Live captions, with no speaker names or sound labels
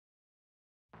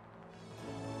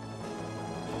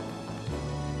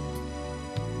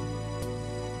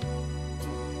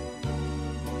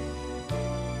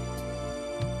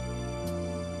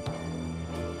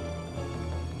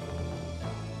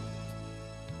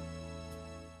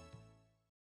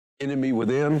enemy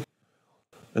within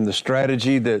and the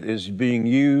strategy that is being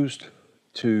used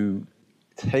to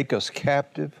take us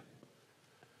captive,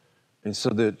 and so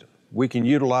that we can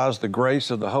utilize the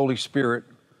grace of the Holy Spirit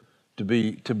to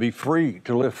be free,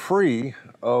 to live free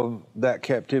of that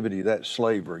captivity, that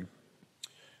slavery.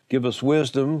 Give us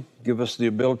wisdom, give us the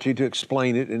ability to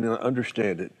explain it and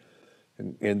understand it,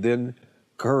 and then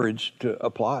courage to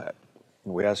apply it.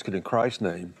 We ask it in Christ's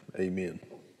name, amen.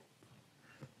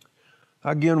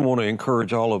 I again want to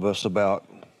encourage all of us about,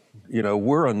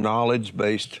 we're a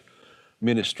knowledge-based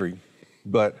ministry,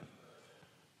 but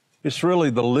it's really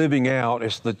the living out,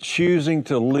 it's the choosing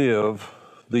to live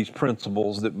these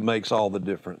principles that makes all the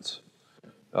difference.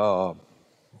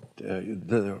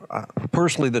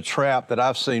 Personally, the trap that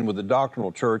I've seen with the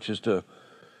doctrinal church is to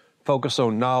focus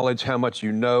on knowledge, how much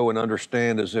you know and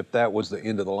understand, as if that was the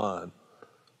end of the line.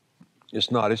 It's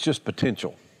not, it's just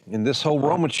potential. And this whole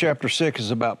Romans chapter 6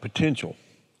 is about potential.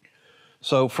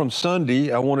 So from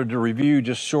Sunday, I wanted to review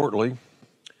just shortly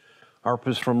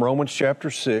from Romans chapter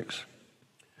 6.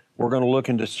 We're going to look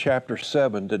into chapter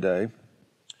 7 today.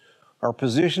 Our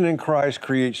position in Christ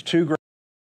creates two great.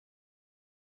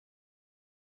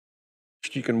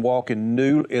 You can walk in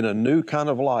a new kind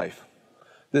of life.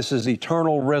 This is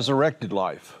eternal resurrected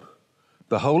life.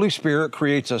 The Holy Spirit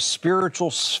creates a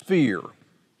spiritual sphere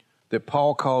that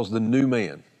Paul calls the new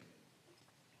man.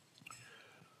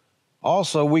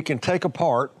 Also, we can take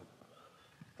apart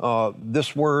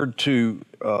this word to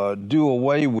do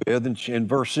away with in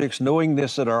verse 6, knowing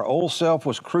this, that our old self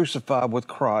was crucified with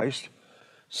Christ,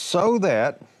 so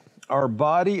that our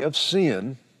body of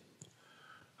sin,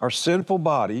 our sinful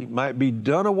body, might be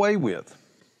done away with.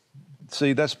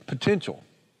 See, that's potential.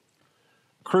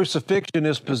 Crucifixion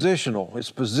is positional.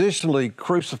 It's positionally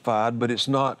crucified, but it's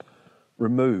not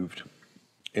removed.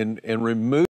 And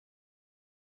removed.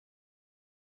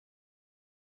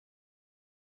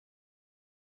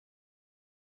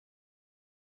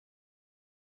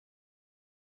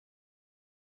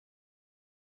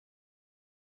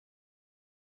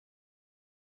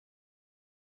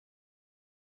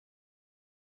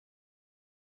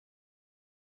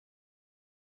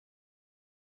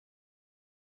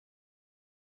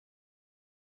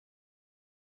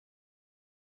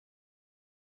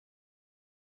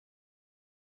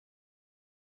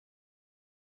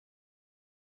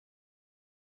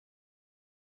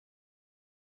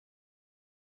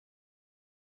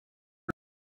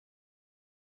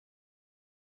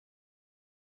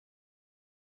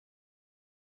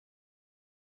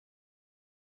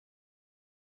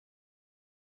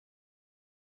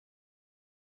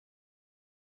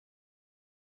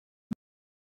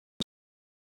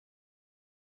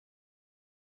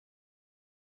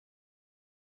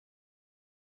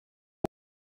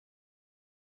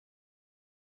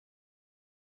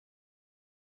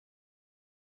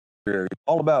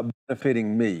 All about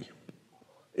benefiting me.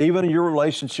 Even your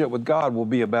relationship with God will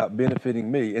be about benefiting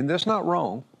me. And that's not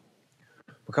wrong,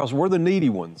 because we're the needy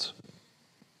ones.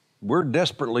 We're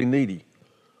desperately needy.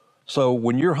 So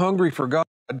when you're hungry for God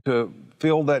to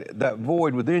fill that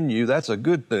void within you, that's a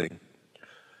good thing.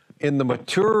 In the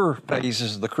mature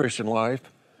phases of the Christian life,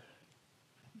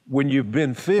 when you've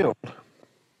been filled,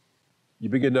 you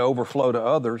begin to overflow to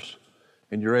others,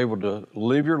 and you're able to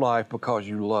live your life because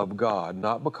you love God,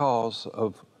 not because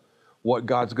of what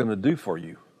God's going to do for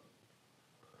you.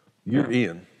 You're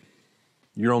in.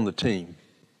 You're on the team.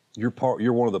 You're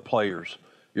one of the players.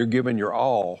 You're giving your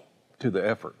all to the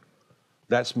effort.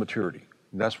 That's maturity.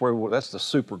 That's the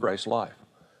super grace life.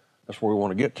 That's where we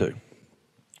want to get to.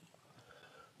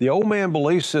 The old man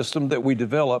belief system that we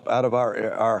develop out of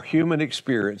our human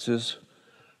experiences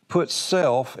puts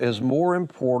self as more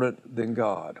important than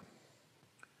God.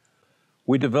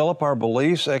 We develop our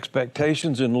beliefs,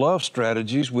 expectations, and love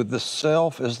strategies with the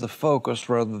self as the focus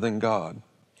rather than God.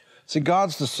 See,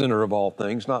 God's the center of all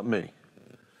things, not me.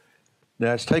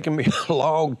 Now, it's taken me a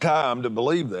long time to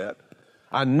believe that.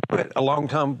 I knew it a long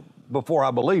time before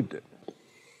I believed it.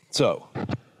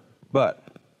 But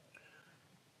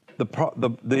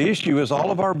the issue is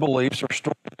all of our beliefs are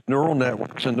stored in neural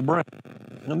networks in the brain.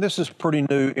 And this is pretty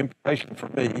new information for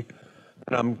me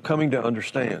that I'm coming to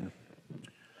understand.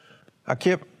 I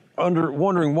kept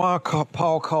wondering why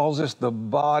Paul calls this the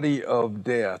body of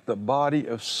death, the body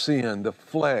of sin, the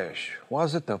flesh. Why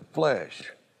is it the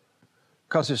flesh?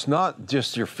 Because it's not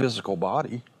just your physical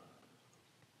body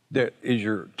that is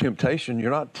your temptation.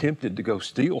 You're not tempted to go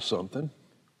steal something.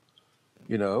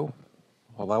 Well,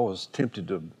 I was tempted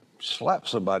to slap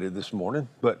somebody this morning,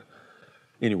 but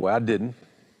anyway, I didn't.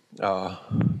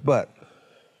 But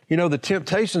the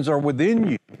temptations are within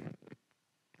you.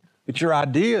 It's your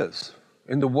ideas.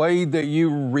 in the way that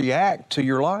you react to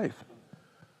your life.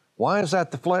 Why is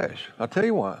that the flesh? I'll tell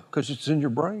you why, because it's in your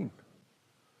brain.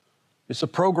 It's a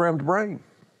programmed brain.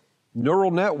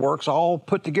 Neural networks all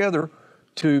put together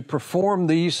to perform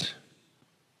these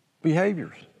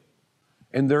behaviors.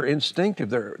 And they're instinctive.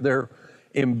 They're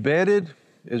embedded,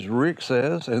 as Rick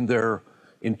says, and they're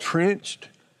entrenched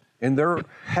in their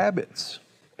habits,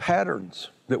 patterns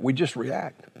that we just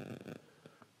react.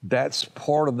 That's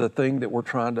part of the thing that we're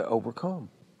trying to overcome.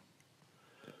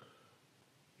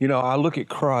 You know, I look at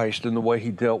Christ and the way he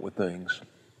dealt with things.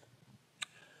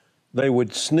 They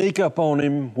would sneak up on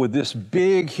him with this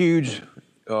big, huge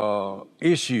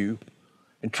issue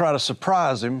and try to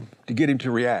surprise him to get him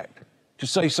to react, to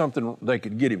say something they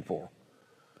could get him for.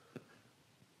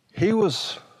 He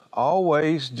was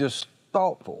always just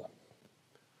thoughtful.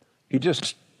 He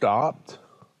just stopped,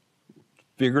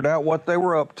 figured out what they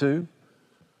were up to,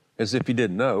 as if he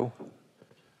didn't know,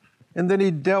 and then he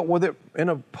dealt with it in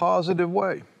a positive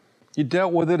way. He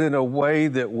dealt with it in a way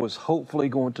that was hopefully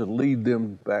going to lead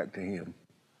them back to him.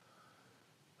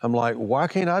 I'm like, why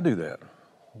can't I do that?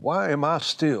 Why am I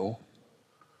still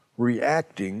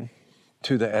reacting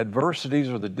to the adversities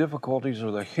or the difficulties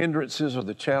or the hindrances or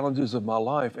the challenges of my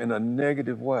life in a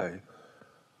negative way?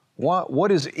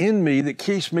 What is in me that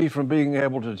keeps me from being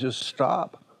able to just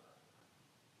stop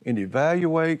and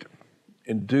evaluate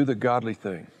and do the godly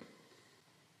thing?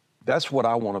 That's what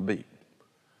I want to be.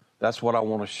 That's what I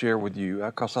want to share with you,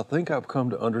 because I think I've come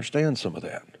to understand some of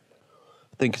that.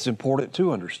 I think it's important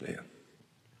to understand.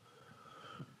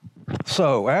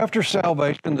 So, after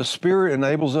salvation, the Spirit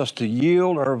enables us to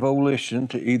yield our volition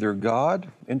to either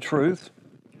God and truth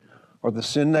or the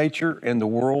sin nature and the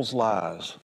world's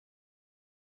lies.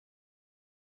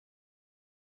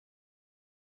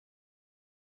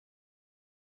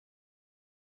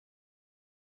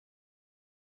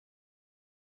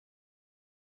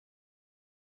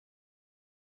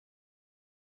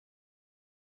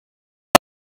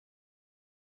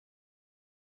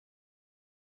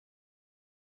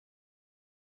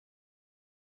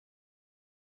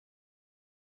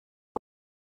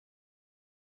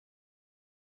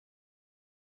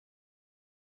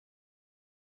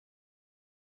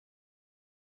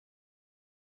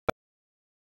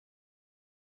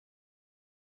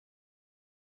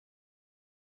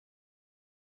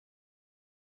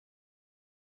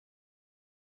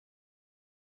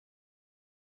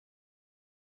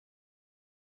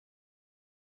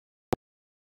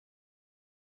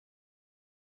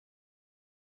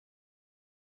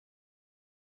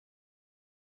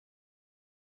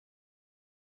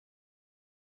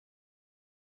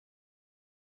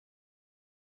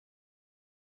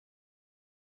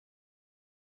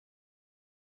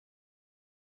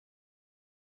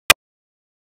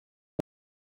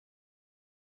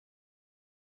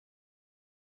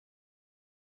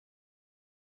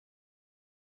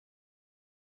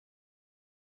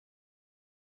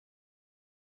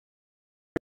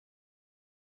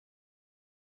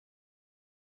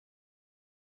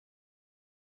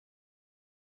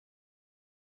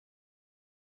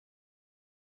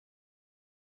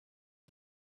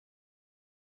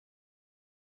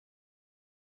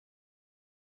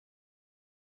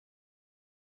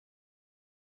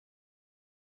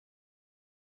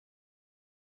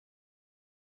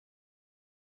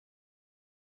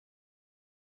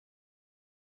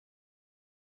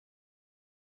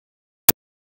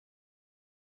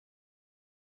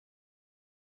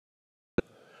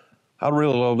 I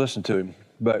really love listening to him,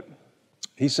 but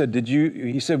he said,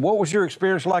 what was your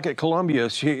experience like at Columbia?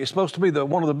 It's supposed to be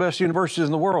one of the best universities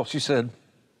in the world. She said,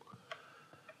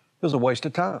 it was a waste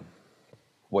of time,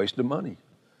 waste of money.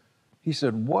 He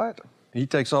said, what? He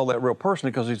takes all that real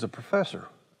personally because he's a professor.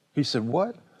 He said,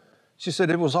 what? She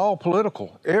said, it was all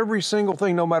political. Every single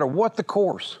thing, no matter what the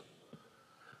course.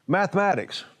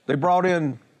 Mathematics, they brought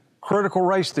in critical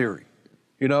race theory,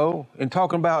 you know, and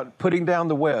talking about putting down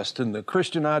the West and the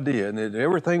Christian idea, and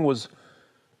everything was,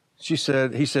 he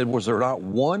said, was there not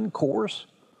one course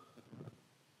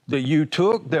that you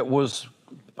took that was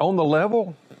on the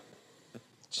level?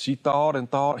 She thought and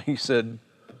thought. He said,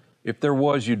 if there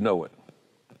was, you'd know it.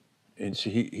 And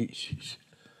she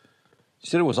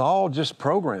said it was all just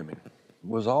programming. It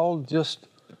was all just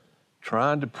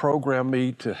trying to program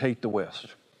me to hate the West,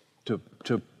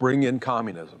 to bring in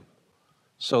communism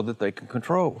so that they can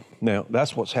control. Now,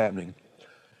 that's what's happening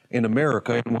in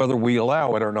America, and whether we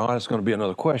allow it or not, it's going to be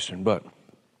another question. But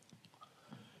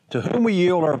to whom we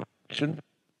yield our volition,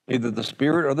 either the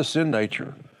spirit or the sin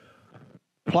nature,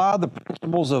 apply the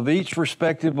principles of each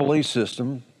respective belief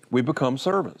system, we become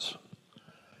servants,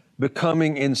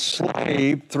 becoming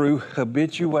enslaved through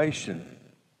habituation.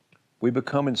 We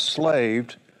become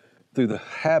enslaved through the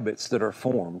habits that are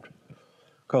formed.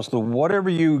 Because whatever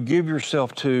you give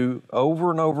yourself to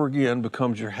over and over again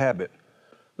becomes your habit.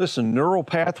 Listen, neural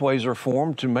pathways are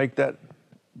formed to make that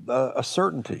a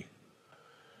certainty.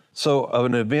 So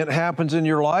an event happens in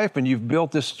your life and you've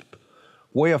built this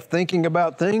way of thinking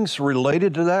about things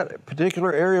related to that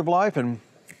particular area of life, and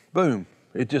boom,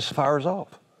 it just fires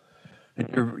off.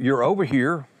 And you're over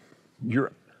here,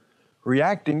 you're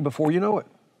reacting before you know it.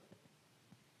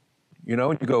 You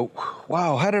know, and you go,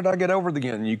 wow, how did I get over it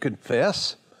again? And you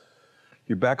confess,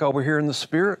 you're back over here in the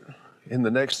spirit, and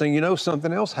the next thing you know,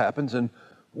 something else happens, and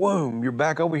boom, you're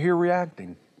back over here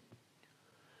reacting.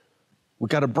 We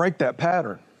got to break that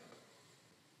pattern.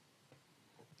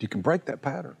 You can break that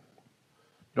pattern.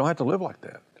 You don't have to live like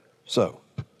that. So,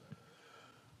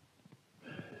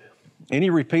 any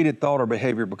repeated thought or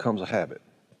behavior becomes a habit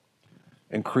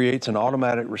and creates an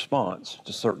automatic response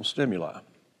to certain stimuli.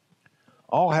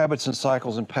 All habits and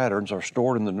cycles and patterns are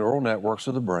stored in the neural networks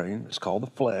of the brain, it's called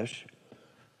the flesh,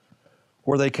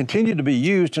 where they continue to be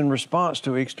used in response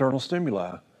to external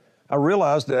stimuli. I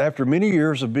realized that after many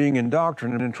years of being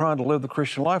indoctrinated and trying to live the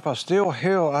Christian life, I still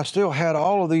had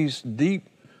all of these deep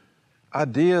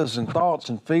ideas and thoughts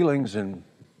and feelings and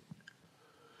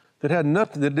that had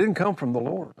nothing, that didn't come from the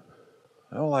Lord.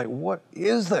 I was like, what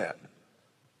is that?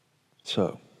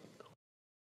 So,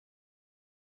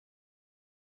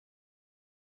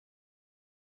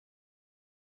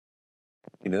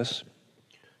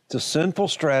 to sinful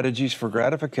strategies for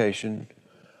gratification,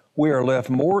 we are left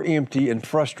more empty and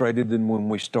frustrated than when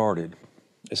we started.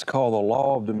 It's called the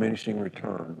law of diminishing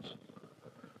returns.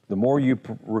 The more you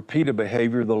repeat a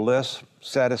behavior, the less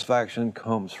satisfaction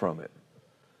comes from it.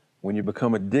 When you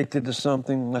become addicted to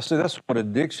something, that's what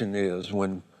addiction is.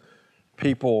 When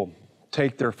people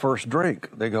take their first drink,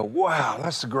 they go, wow,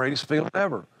 that's the greatest feeling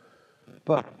ever.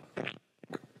 But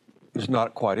it's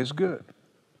not quite as good.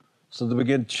 So they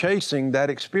begin chasing that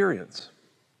experience.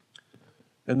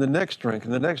 And the next drink,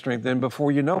 and the next drink, then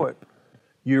before you know it,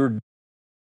 you're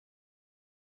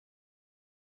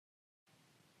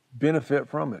benefit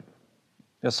from it.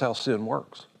 That's how sin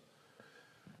works.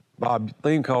 Bob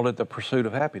Thien called it the pursuit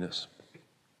of happiness.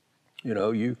 You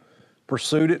know, you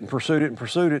pursued it and pursued it and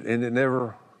pursued it, and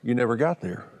you never got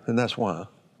there, and that's why.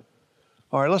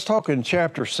 All right, let's talk in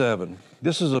chapter 7.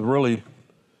 This is really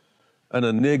an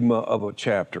enigma of a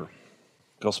chapter,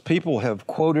 because people have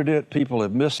quoted it, people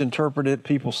have misinterpreted it,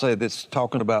 people say it's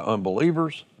talking about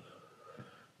unbelievers,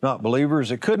 not believers.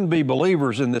 It couldn't be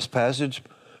believers in this passage.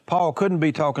 Paul couldn't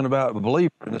be talking about a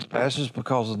believer in this passage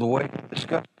because of the way he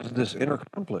discusses this inner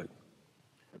conflict.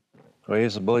 Well,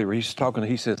 he's a believer. He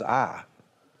says, I.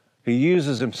 He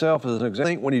uses himself as an example. I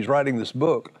think when he's writing this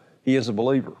book, he is a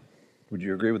believer. Would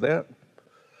you agree with that?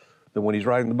 That when he's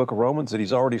writing the book of Romans, that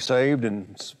he's already saved and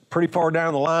it's pretty far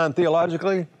down the line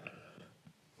theologically.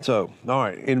 So, all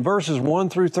right, in verses 1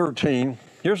 through 13,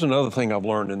 here's another thing I've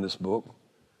learned in this book.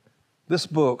 This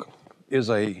book is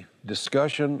a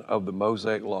discussion of the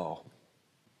Mosaic Law.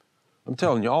 I'm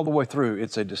telling you, all the way through,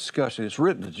 it's a discussion. It's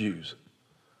written to Jews.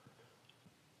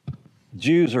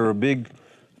 Jews are a big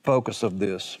focus of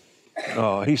this.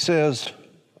 He says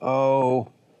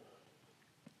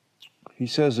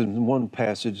in one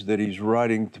passage that he's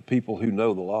writing to people who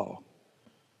know the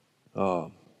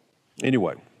law.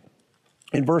 Anyway,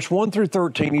 in verse 1 through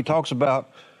 13, he talks about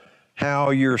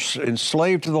how you're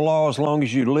enslaved to the law as long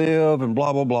as you live and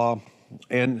blah, blah, blah.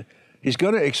 And he's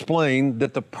going to explain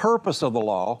that the purpose of the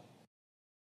law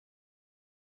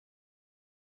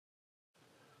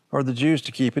or the Jews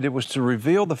to keep it, it was to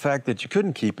reveal the fact that you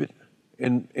couldn't keep it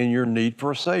in your need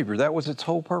for a Savior. That was its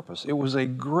whole purpose. It was a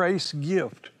grace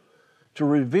gift to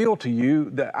reveal to you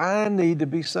that I need to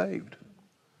be saved.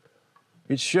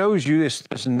 It shows you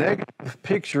this negative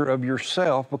picture of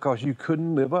yourself because you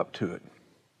couldn't live up to it.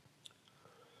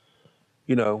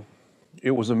 You know,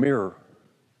 it was a mirror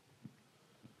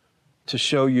to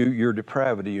show you your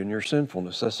depravity and your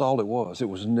sinfulness. That's all it was. It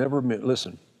was never meant,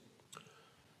 listen,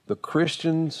 the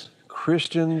Christians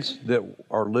that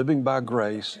are living by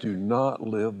grace do not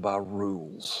live by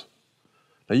rules.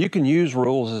 Now you can use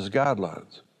rules as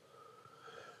guidelines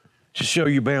to show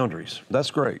you boundaries.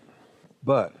 That's great.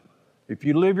 But if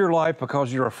you live your life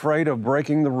because you're afraid of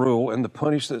breaking the rule and the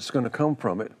punishment that's going to come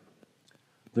from it,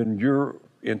 then you're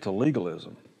into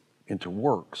legalism, into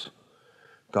works.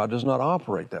 God does not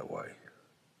operate that way.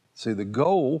 See, the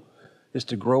goal is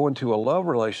to grow into a love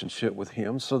relationship with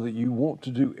Him so that you want to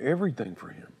do everything for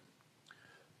Him.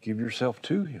 Give yourself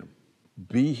to Him.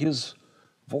 Be His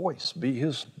voice. Be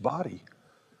His body,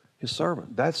 His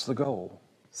servant. That's the goal.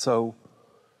 So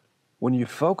when you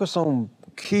focus on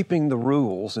keeping the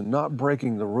rules and not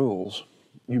breaking the rules,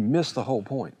 you miss the whole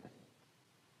point.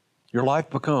 Your life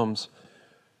becomes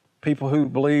people who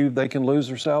believe they can lose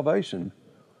their salvation.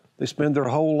 They spend their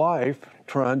whole life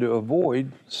trying to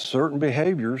avoid certain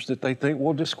behaviors that they think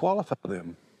will disqualify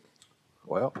them.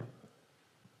 Well,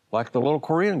 like the little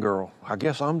Korean girl, I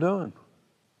guess I'm done.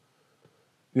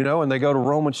 You know, and they go to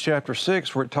Romans chapter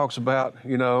 6 where it talks about,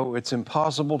 you know, it's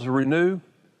impossible to renew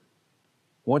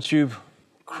once you've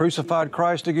crucified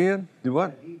Christ again. Do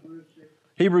what?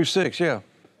 Hebrews 6, yeah.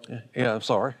 Yeah, I'm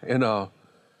sorry. And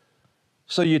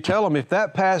so you tell them if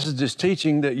that passage is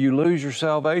teaching that you lose your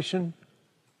salvation,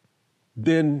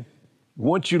 then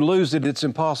once you lose it, it's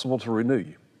impossible to renew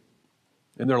you.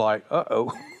 And they're like,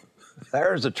 uh-oh,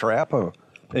 there's a trap. Huh?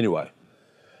 Anyway,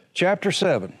 chapter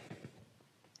 7,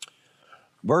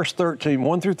 verse 13,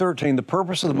 1 through 13, the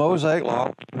purpose of the Mosaic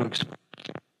law to expose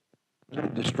the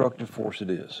destructive force it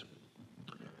is.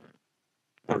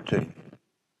 13.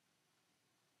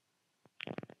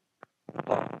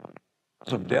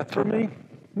 Of death for me?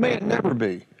 May it never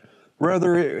be.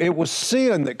 Rather, it was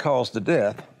sin that caused the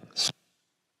death.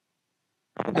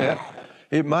 That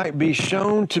it might be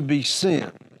shown to be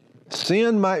sin.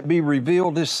 Sin might be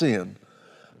revealed as sin,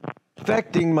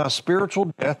 affecting my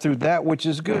spiritual death through that which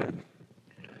is good.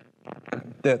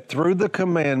 That through the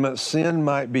commandment, sin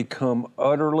might become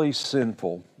utterly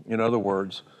sinful. In other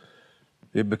words,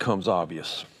 it becomes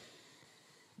obvious.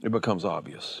 It becomes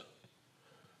obvious.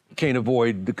 You can't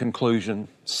avoid the conclusion,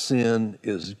 sin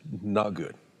is not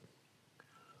good.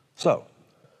 So,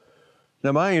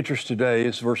 now my interest today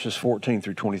is verses 14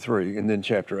 through 23, and then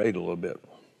chapter 8 a little bit.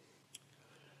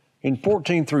 In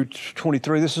 14 through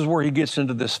 23, this is where he gets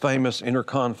into this famous inner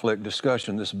conflict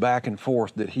discussion, this back and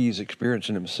forth that he's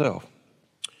experiencing himself.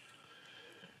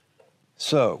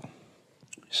 So,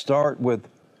 start with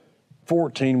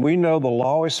 14. We know the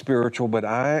law is spiritual, but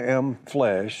I am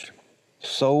flesh,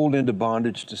 sold into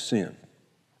bondage to sin.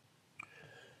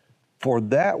 For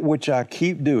that which I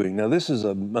keep doing, now this is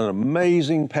an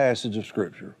amazing passage of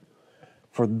Scripture.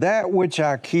 For that which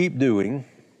I keep doing,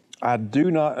 I do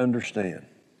not understand.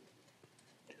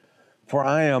 For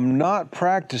I am not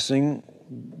practicing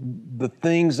the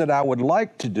things that I would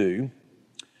like to do,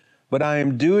 but I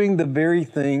am doing the very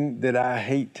thing that I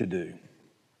hate to do.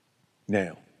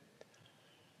 Now,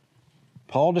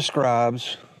 Paul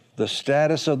describes the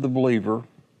status of the believer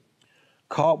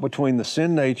caught between the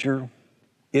sin nature,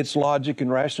 its logic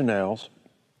and rationales,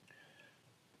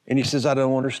 and he says, I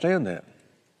don't understand that.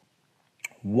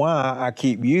 Why I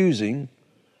keep using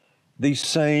these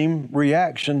same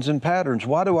reactions and patterns.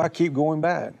 Why do I keep going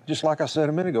back? Just like I said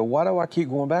a minute ago, why do I keep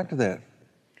going back to that?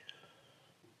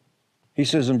 He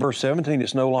says in verse 17,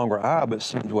 it's no longer I, but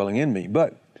sin dwelling in me.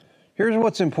 But here's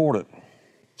what's important.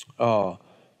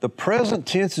 The present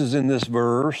tenses in this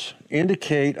verse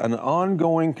indicate an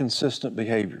ongoing, consistent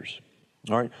behaviors.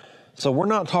 All right? So we're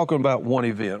not talking about one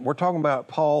event. We're talking about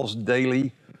Paul's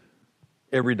daily,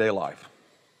 everyday life.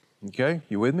 Okay?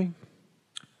 You with me?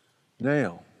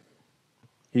 Now,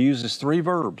 he uses 3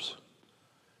 verbs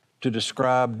to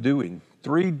describe doing.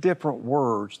 3 different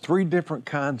words, 3 different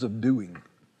kinds of doing.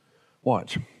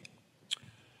 Watch.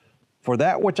 For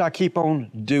that which I keep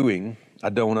on doing, I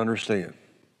don't understand.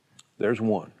 There's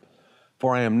one.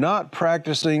 For I am not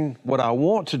practicing what I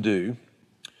want to do,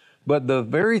 but the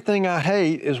very thing I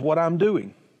hate is what I'm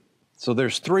doing. So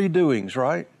there's 3 doings,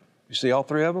 right? You see all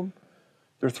 3 of them?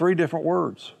 They're 3 different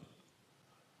words.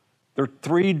 They're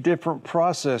 3 different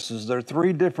processes. They're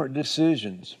 3 different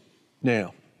decisions.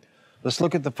 Now, let's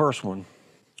look at the first one.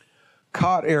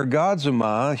 Kat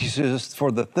ergazomai, he says,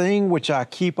 for the thing which I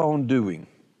keep on doing.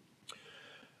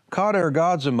 Kat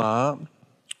ergazomai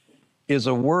is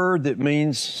a word that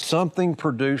means something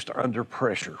produced under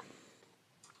pressure.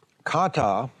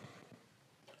 Kata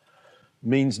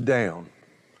means down.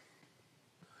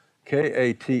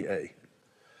 K-A-T-A.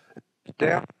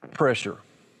 Down pressure.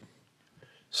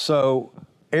 So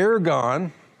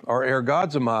ergon, or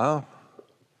ergazomai,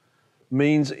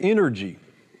 means energy.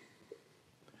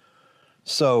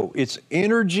 So it's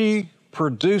energy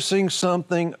producing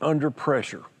something under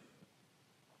pressure.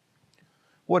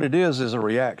 What it is a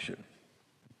reaction.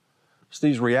 It's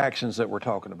these reactions that we're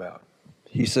talking about.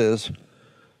 He says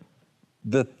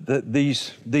that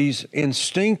these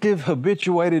instinctive,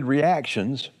 habituated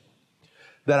reactions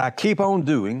that I keep on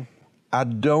doing, I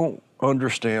don't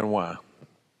understand why.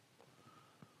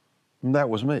 And that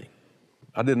was me.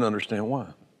 I didn't understand why.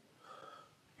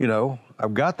 You know,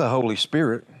 I've got the Holy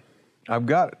Spirit. I've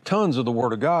got tons of the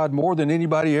Word of God, more than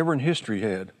anybody ever in history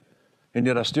had. And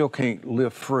yet I still can't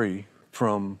live free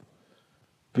from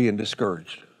being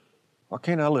discouraged. Why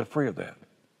can't I live free of that?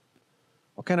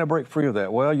 How can I break free of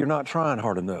that? Well, you're not trying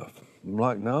hard enough. I'm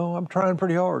like, no, I'm trying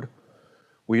pretty hard.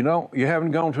 Well, you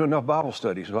haven't gone to enough Bible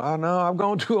studies. Well, I know, I've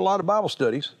gone to a lot of Bible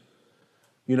studies,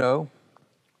 you know.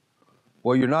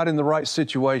 Well, you're not in the right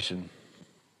situation.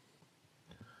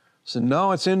 So,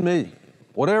 no, it's in me.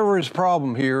 Whatever is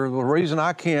problem here, the reason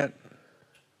I can't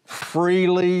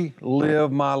freely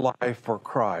live my life for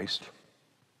Christ,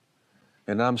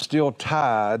 and I'm still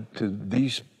tied to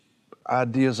these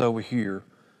ideas over here,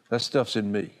 that stuff's in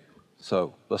me.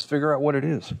 So let's figure out what it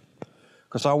is,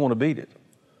 because I want to beat it.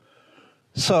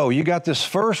 So you got this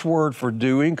first word for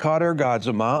doing,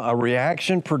 katergazoma, a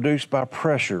reaction produced by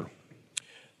pressure.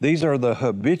 These are the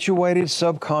habituated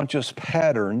subconscious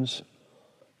patterns.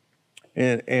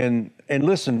 And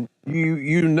listen,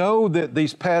 you know that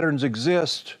these patterns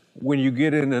exist when you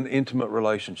get in an intimate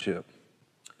relationship.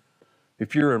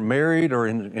 If you're married or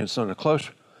in some close,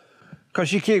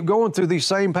 because you keep going through these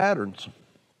same patterns.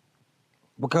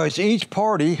 Because each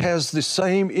party has the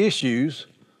same issues,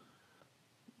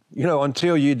 you know,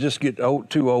 until you just get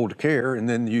too old to care, and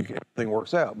then everything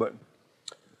works out. But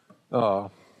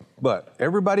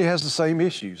everybody has the same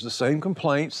issues, the same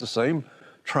complaints, the same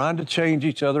trying to change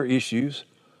each other issues,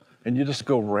 and you just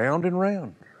go round and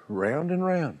round, round and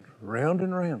round, round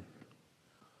and round.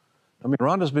 I mean,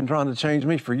 Rhonda's been trying to change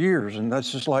me for years, and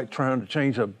that's just like trying to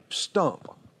change a stump.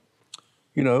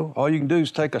 You know, all you can do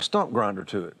is take a stump grinder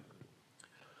to it.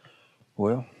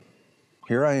 Well,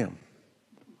 here I am.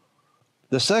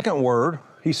 The second word,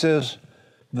 he says,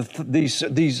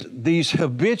 these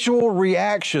habitual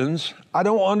reactions, I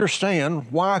don't understand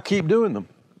why I keep doing them.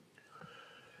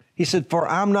 He said, for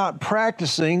I'm not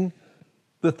practicing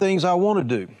the things I want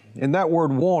to do. And that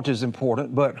word want is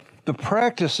important, but the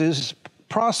practice is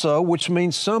praso, which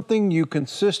means something you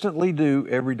consistently do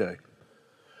every day.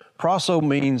 Praso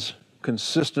means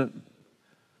consistent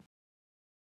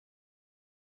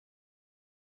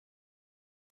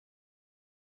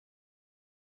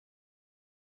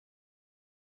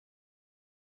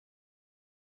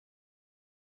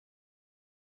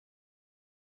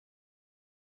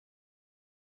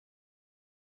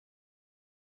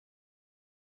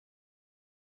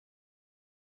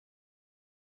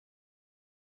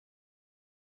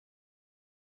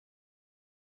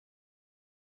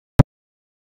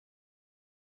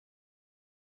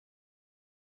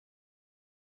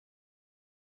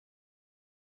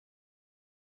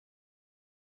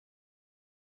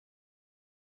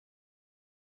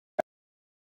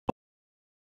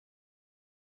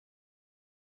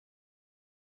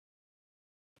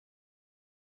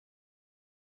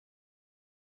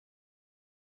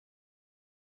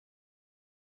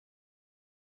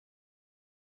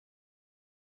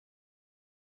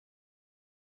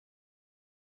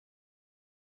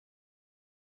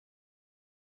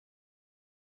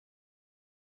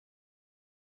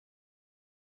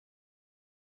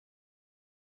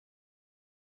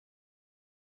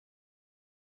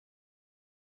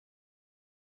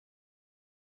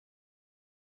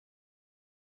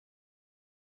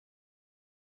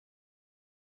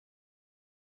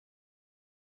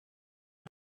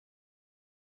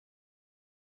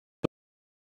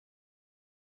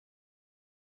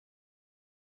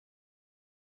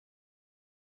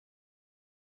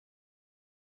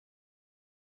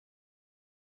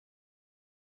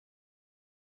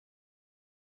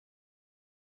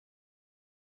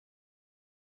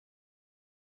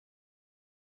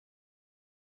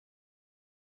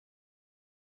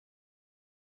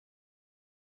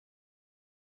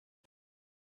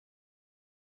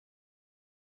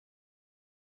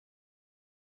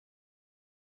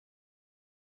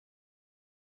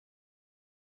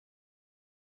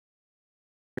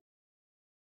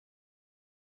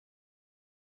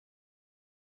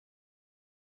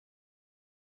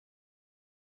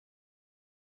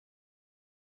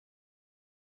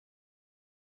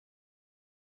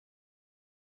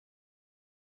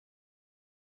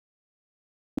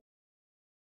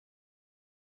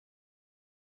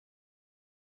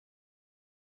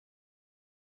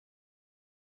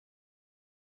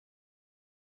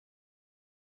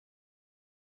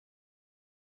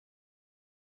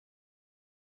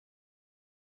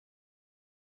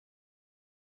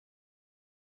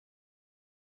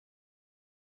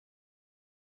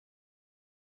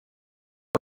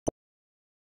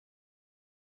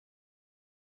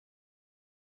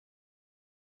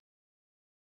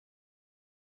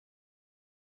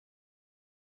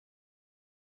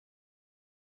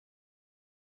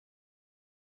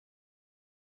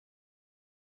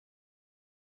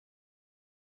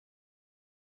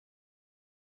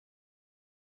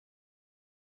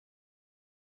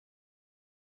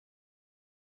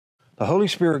The Holy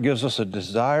Spirit gives us a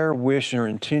desire, wish, or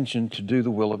intention to do the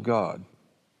will of God.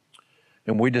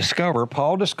 And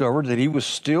Paul discovered that he was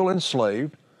still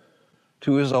enslaved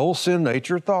to his old sin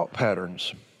nature thought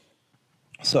patterns.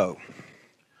 So,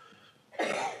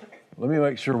 let me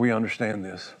make sure we understand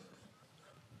this.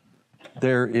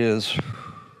 There is,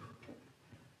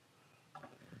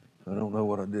 I don't know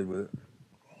what I did with it.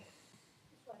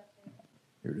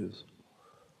 Here it is.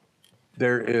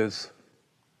 There is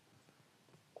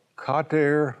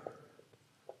kater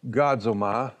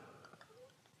gadzomai,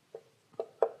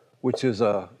 which is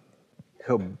a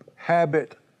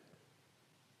habit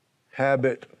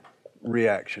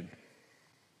reaction.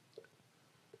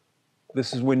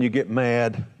 This is when you get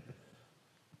mad,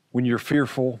 when you're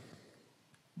fearful,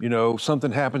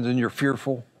 something happens and you're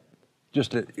fearful, you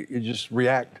just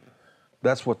react.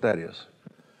 That's what that is.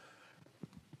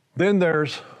 Then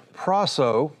there's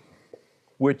proso,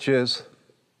 which is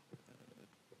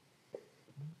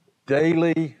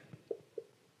daily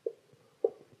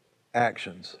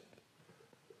actions.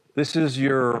 This is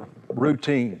your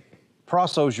routine.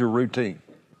 Proso is your routine.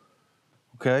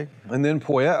 Okay? And then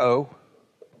poieo.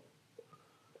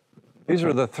 These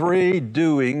are the three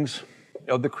doings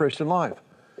of the Christian life.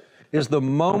 Is the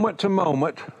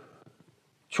moment-to-moment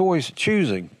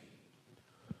choosing.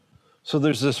 So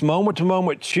there's this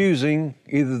moment-to-moment choosing,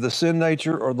 either the sin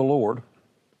nature or the Lord.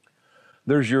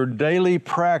 There's your daily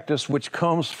practice, which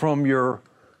comes from your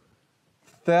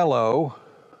thelo,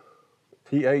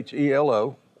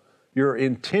 Thelo, your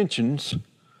intentions.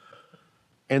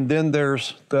 And then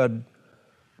there's the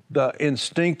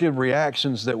instinctive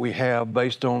reactions that we have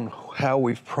based on how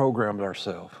we've programmed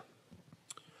ourselves.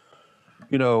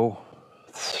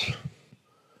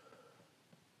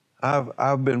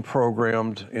 I've been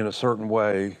programmed in a certain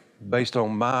way based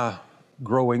on my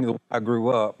growing, the way I grew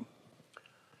up,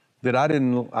 that I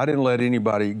didn't let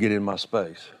anybody get in my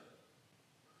space,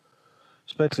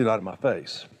 especially not in my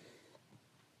face.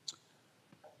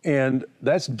 And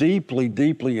that's deeply,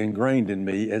 deeply ingrained in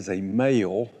me as a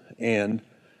male and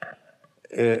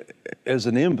as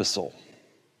an imbecile.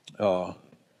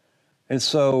 And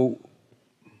so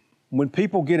when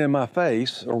people get in my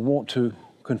face or want to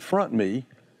confront me,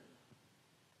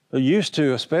 used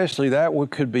to especially,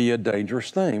 could be a dangerous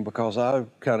thing because I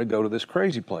kind of go to this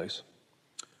crazy place.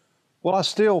 Well, I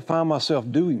still find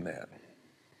myself doing that.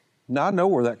 Now, I know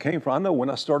where that came from. I know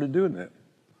when I started doing that.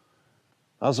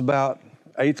 I was about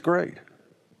 8th grade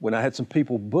when I had some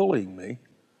people bullying me,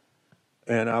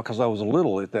 and because I was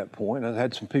little at that point, I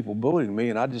had some people bullying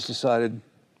me, and I just decided,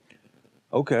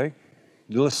 okay,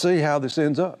 let's see how this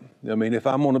ends up. I mean, if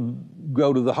I'm going to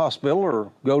go to the hospital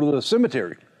or go to the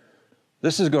cemetery,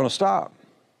 this is going to stop.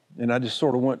 And I just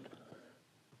sort of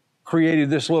created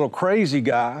this little crazy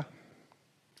guy,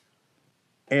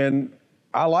 and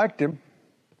I liked him.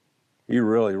 He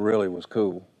really, really was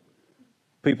cool.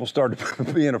 People started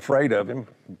being afraid of him.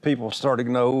 People started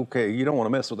to know, okay, you don't want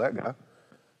to mess with that guy.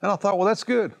 And I thought, well, that's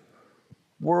good.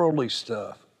 Worldly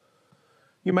stuff.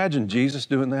 You imagine Jesus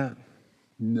doing that?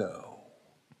 No.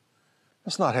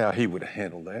 That's not how he would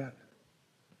handle that.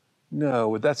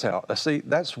 No, that's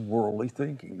worldly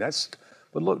thinking.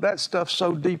 But look, that stuff's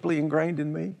so deeply ingrained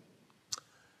in me.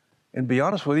 And to be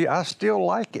honest with you, I still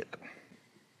like it.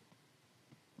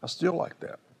 I still like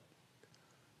that.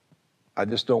 I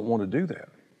just don't want to do that.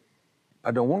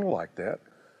 I don't want to like that.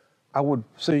 I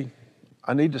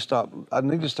need to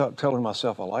stop telling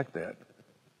myself I like that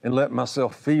and let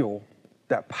myself feel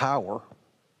that power.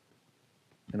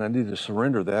 And I need to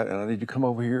surrender that, and I need to come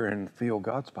over here and feel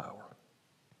God's power.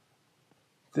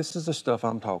 This is the stuff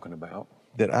I'm talking about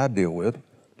that I deal with,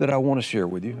 that I want to share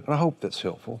with you, and I hope that's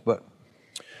helpful. But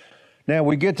now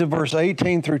we get to verse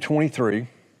 18 through 23,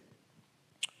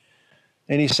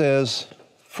 and he says,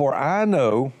 "For I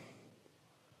know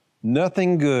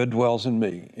nothing good dwells in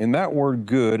me." And that word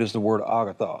good is the word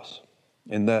agathos.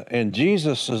 And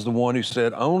Jesus is the one who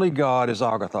said, only God is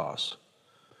agathos.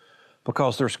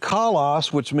 Because there's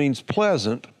kalos, which means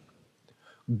pleasant,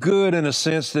 good in a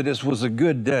sense that it was a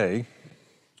good day.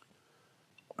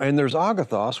 And there's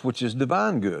agathos, which is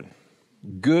divine good,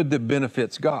 good that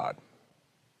benefits God.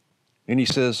 And he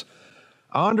says,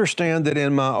 I understand that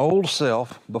in my old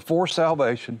self, before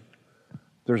salvation,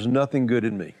 there's nothing good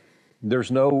in me.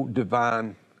 There's no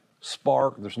divine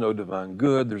spark, there's no divine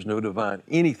good, there's no divine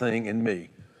anything in me.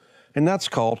 And that's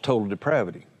called total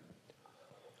depravity.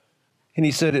 And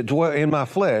he said, it dwell in my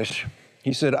flesh.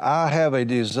 He said, I have a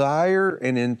desire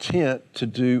and intent to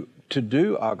do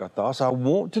agathos. I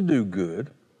want to do good,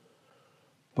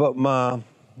 but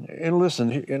and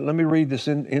listen, let me read this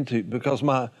into, because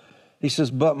he says,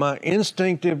 but my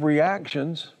instinctive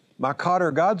reactions, my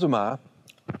katergazomai,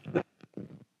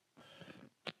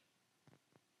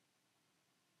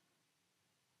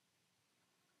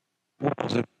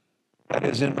 that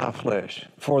is in my flesh.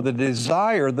 For the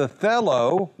desire, the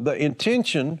thelo, the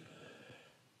intention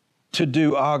to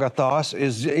do agathos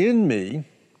is in me,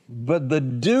 but the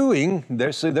doing,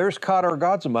 there's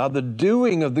katergazomai, the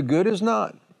doing of the good is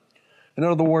not. In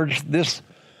other words,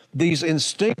 these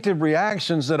instinctive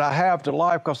reactions that I have to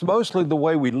life, because mostly the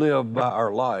way we live by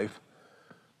our life,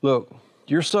 look,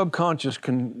 your subconscious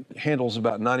handles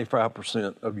about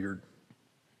 95% of your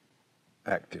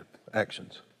active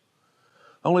actions.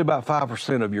 Only about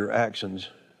 5% of your actions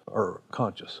are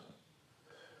conscious.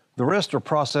 The rest are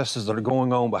processes that are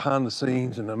going on behind the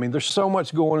scenes. And I mean, there's so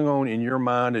much going on in your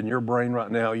mind and your brain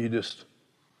right now. You just,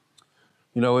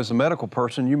 as a medical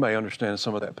person, you may understand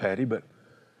some of that, Patty, but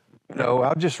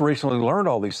I've just recently learned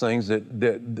all these things that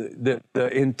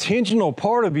the intentional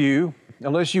part of you,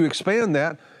 unless you expand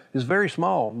that, is very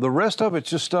small. The rest of it's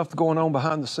just stuff going on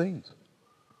behind the scenes.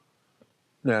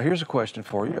 Now, here's a question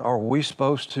for you. Are we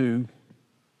supposed to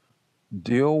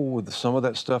deal with some of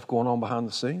that stuff going on behind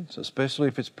the scenes, especially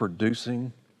if it's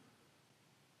producing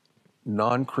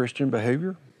non-Christian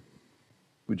behavior?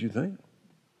 Would you think?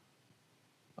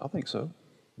 I think so.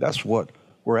 That's what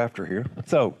we're after here.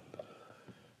 So,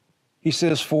 he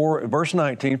says, verse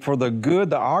 19, for the good,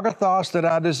 the agathos that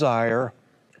I desire,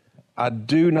 I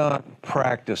do not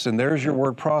practice. And there's your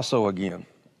word proso again.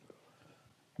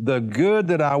 The good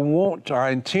that I want, or I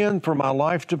intend for my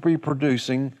life to be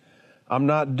producing, I'm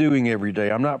not doing every day.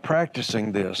 I'm not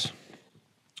practicing this.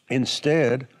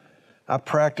 Instead, I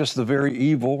practice the very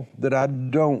evil that I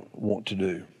don't want to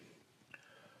do.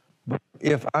 But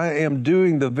if I am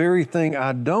doing the very thing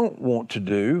I don't want to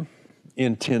do,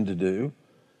 intend to do,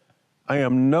 I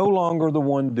am no longer the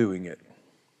one doing it.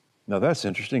 Now that's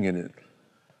interesting, isn't it?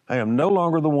 I am no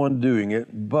longer the one doing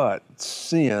it, but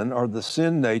sin, or the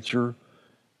sin nature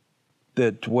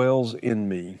that dwells in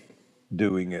me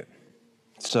doing it.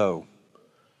 So,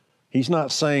 he's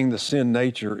not saying the sin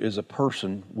nature is a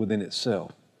person within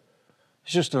itself.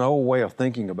 It's just an old way of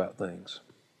thinking about things.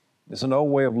 It's an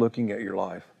old way of looking at your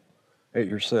life, at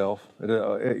yourself,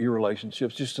 at your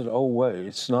relationships, just an old way.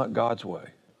 It's not God's way.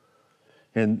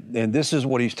 And this is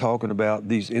what he's talking about,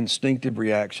 these instinctive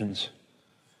reactions.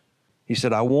 He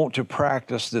said, I want to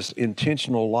practice this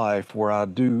intentional life where I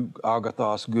do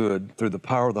agathos good through the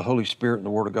power of the Holy Spirit and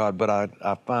the Word of God, but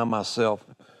I find myself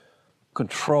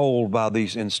controlled by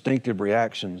these instinctive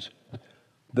reactions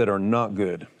that are not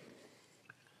good.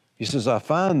 He says, I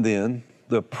find then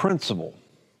the principle.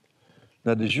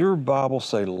 Now, does your Bible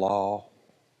say law?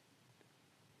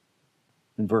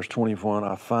 In verse 21,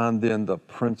 I find then the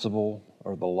principle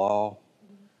or the law.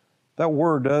 That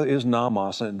word is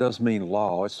nomos, and it does mean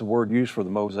law. It's the word used for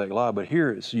the Mosaic law, but here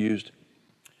it's used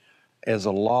as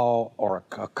a law or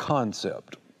a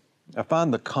concept. I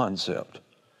find the concept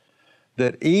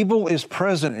that evil is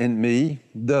present in me,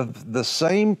 the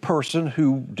same person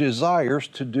who desires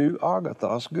to do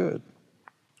agathos good.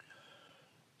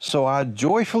 So I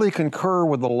joyfully concur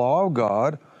with the law of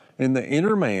God in the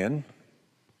inner man.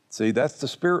 See, that's the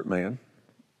spirit man.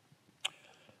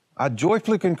 I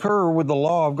joyfully concur with the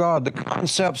law of God, the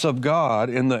concepts of God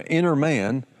in the inner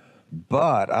man,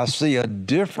 but I see a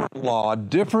different law, a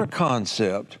different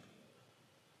concept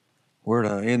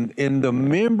in the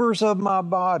members of my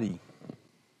body,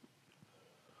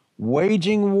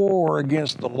 waging war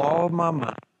against the law of my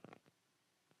mind,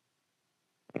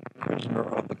 prisoner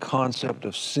of the concept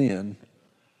of sin,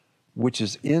 which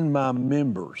is in my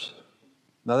members.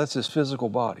 Now that's his physical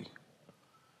body.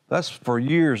 That's for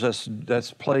years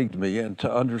that's plagued me, and to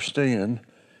understand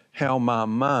how my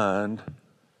mind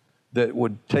that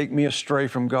would take me astray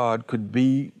from God could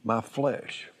be my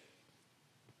flesh.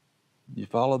 You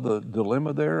follow the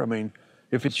dilemma there? I mean,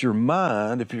 if it's your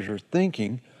mind, if it's your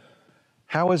thinking,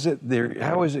 how is it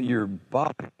your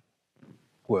body?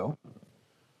 Well,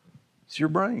 it's your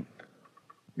brain.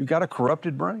 You've got a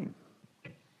corrupted brain.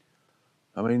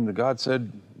 I mean, the God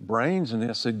said brains, and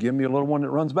he said, give me a little one that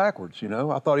runs backwards,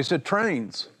 I thought he said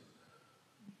trains,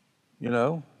 Did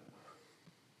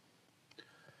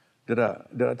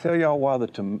I tell y'all why the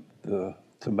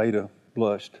tomato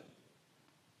blushed?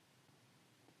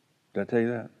 Did I tell you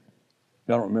that?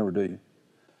 Y'all don't remember, do you?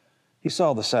 He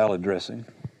saw the salad dressing.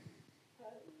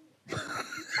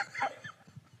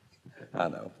 I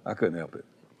know, I couldn't help it.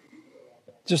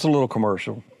 Just a little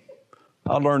commercial.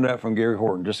 I learned that from Gary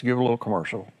Horton, just to give a little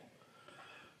commercial.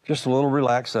 Just a little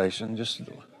relaxation,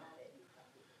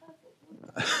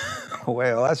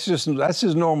 well, that's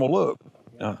his normal look.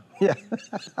 Yeah.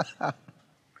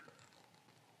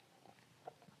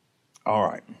 All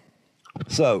right.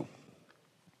 So,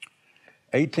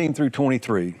 18 through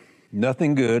 23,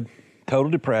 nothing good, total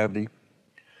depravity.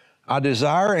 I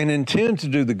desire and intend to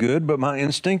do the good, but my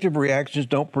instinctive reactions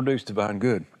don't produce divine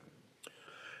good.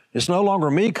 It's no longer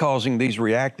me causing these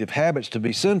reactive habits to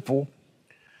be sinful,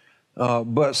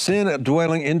 but sin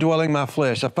indwelling my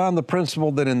flesh. I find the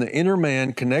principle that in the inner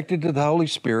man connected to the Holy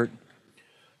Spirit,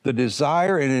 the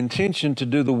desire and intention to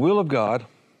do the will of God,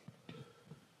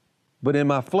 but in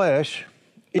my flesh,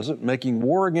 isn't making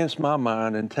war against my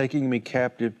mind and taking me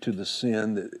captive to the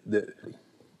sin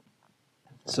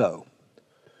So,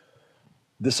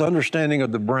 this understanding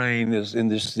of the brain is in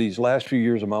these last few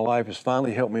years of my life has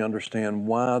finally helped me understand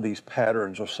why these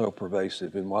patterns are so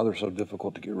pervasive and why they're so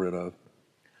difficult to get rid of.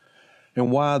 And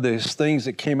why these things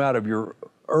that came out of your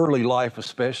early life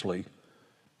especially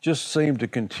just seem to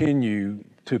continue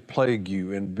to plague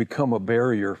you and become a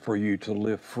barrier for you to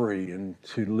live free and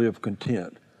to live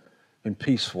content and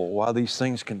peaceful, while these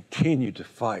things continue to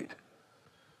fight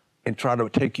and try to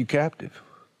take you captive.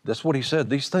 That's what he said.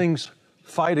 These things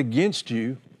fight against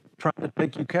you, trying to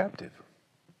take you captive.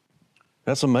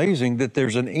 That's amazing that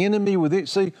there's an enemy within.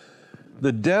 See,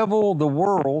 the devil, the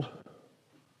world,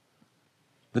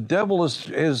 the devil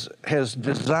has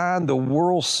designed the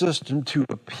world system to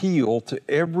appeal to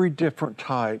every different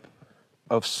type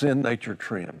of sin nature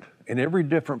trend and every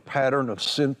different pattern of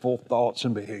sinful thoughts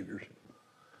and behaviors.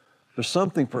 There's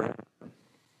something for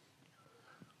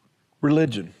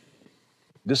religion.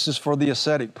 This is for the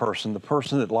ascetic person, the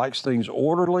person that likes things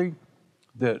orderly,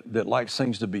 that likes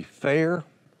things to be fair,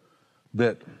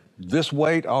 that this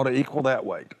weight ought to equal that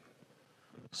weight.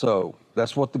 So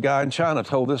that's what the guy in China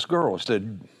told this girl. He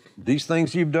said, these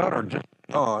things you've done are just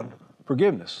beyond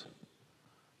forgiveness.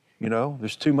 You know,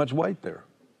 there's too much weight there.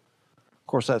 Of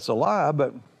course, that's a lie,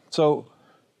 but so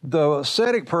the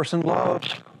ascetic person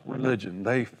loves religion.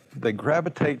 They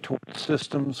gravitate towards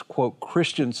systems, quote,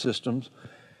 Christian systems.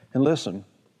 And listen,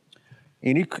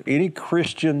 any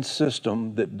Christian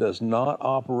system that does not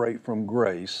operate from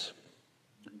grace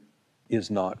is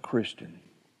not Christian.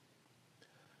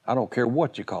 I don't care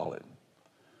what you call it.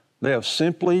 They have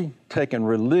simply taken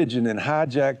religion and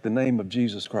hijacked the name of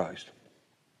Jesus Christ.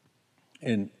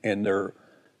 And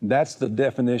that's the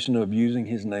definition of using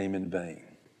his name in vain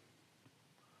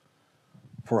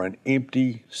for an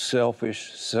empty,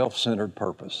 selfish, self-centered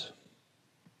purpose.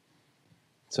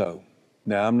 So,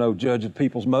 now I'm no judge of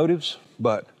people's motives,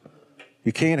 but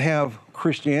you can't have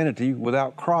Christianity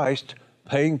without Christ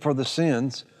paying for the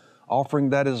sins, offering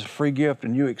that as a free gift,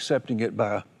 and you accepting it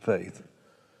by faith.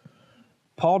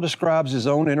 Paul describes his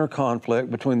own inner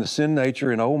conflict between the sin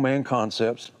nature and old man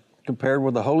concepts compared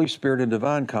with the Holy Spirit and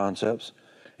divine concepts,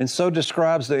 and so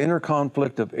describes the inner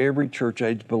conflict of every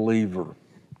church-age believer.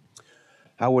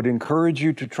 I would encourage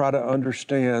you to try to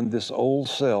understand this old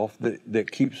self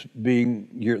that keeps being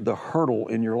the hurdle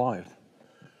in your life.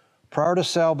 Prior to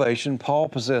salvation, Paul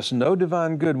possessed no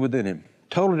divine good within him,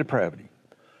 total depravity.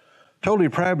 Total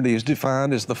depravity is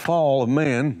defined as the fall of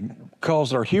man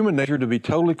caused our human nature to be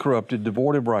totally corrupted,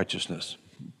 devoid of righteousness.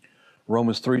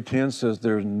 Romans 3:10 says,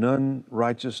 there's none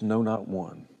righteous, no, not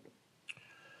one.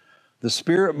 The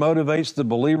Spirit motivates the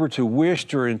believer to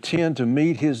wish or intend to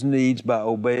meet his needs by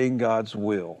obeying God's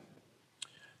will.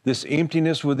 This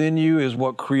emptiness within you is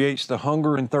what creates the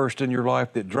hunger and thirst in your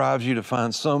life that drives you to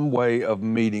find some way of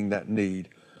meeting that need.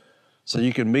 So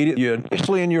you can meet it.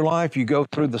 Initially in your life, you go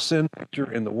through the sin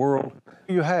nature in the world.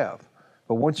 You have.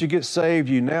 But once you get saved,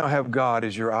 you now have God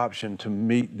as your option to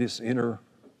meet this inner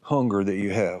hunger that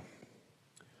you have.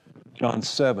 John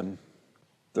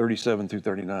 7:37 through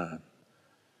 39.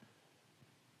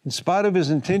 In spite of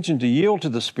his intention to yield to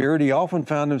the Spirit, he often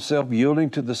found himself yielding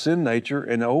to the sin nature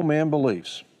and old man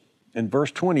beliefs. In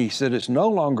verse 20, he said, it's no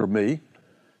longer me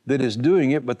that is doing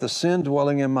it, but the sin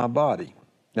dwelling in my body.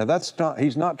 Now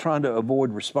he's not trying to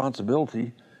avoid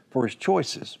responsibility for his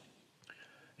choices.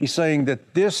 He's saying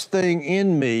that this thing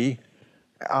in me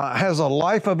has a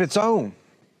life of its own.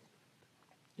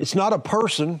 It's not a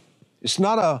person. It's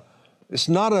not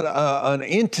an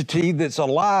entity that's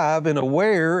alive and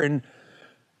aware and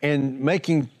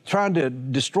trying to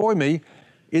destroy me.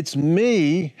 It's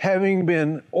me having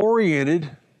been oriented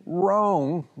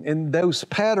wrong, and those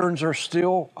patterns are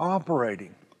still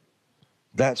operating.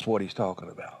 That's what he's talking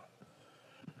about.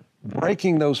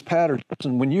 Breaking those patterns.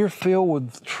 And when you're filled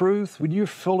with truth, when you're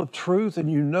full of truth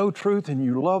and you know truth and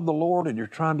you love the Lord and you're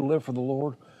trying to live for the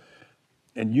Lord,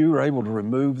 and you're able to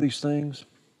remove these things,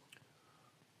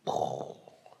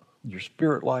 your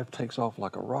spirit life takes off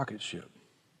like a rocket ship.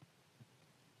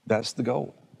 That's the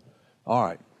goal. All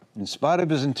right. In spite of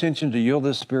his intention to yield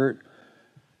this spirit,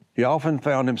 he often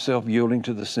found himself yielding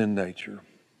to the sin nature.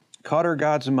 Caught our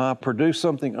God's mind, produce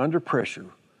something under pressure.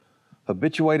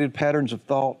 Habituated patterns of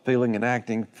thought, feeling, and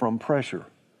acting from pressure.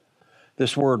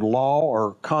 This word law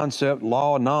or concept,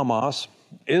 law nomos,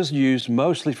 is used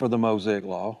mostly for the Mosaic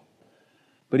law.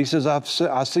 But he says,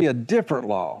 I see a different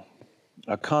law,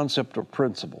 a concept or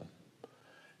principle.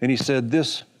 And he said,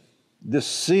 this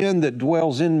sin that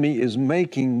dwells in me is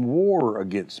making war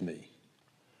against me.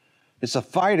 It's a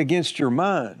fight against your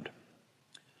mind.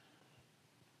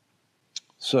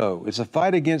 So it's a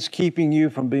fight against keeping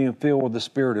you from being filled with the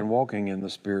Spirit and walking in the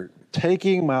Spirit.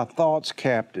 Taking my thoughts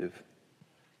captive.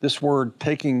 This word,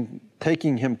 taking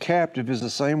him captive, is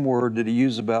the same word that he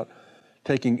used about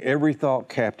taking every thought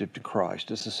captive to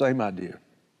Christ. It's the same idea.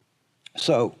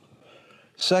 So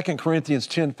 2 Corinthians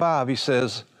 10:5, he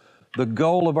says, the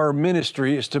goal of our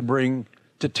ministry is to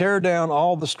tear down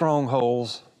all the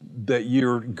strongholds that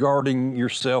you're guarding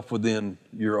yourself within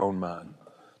your own mind.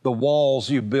 The walls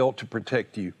you built to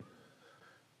protect you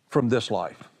from this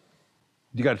life.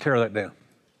 You got to tear that down.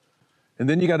 And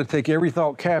then you got to take every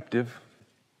thought captive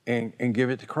and give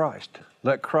it to Christ.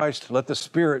 Let the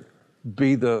Spirit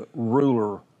be the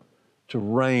ruler to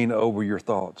reign over your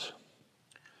thoughts.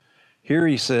 Here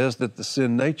he says that the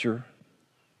sin nature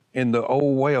and the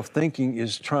old way of thinking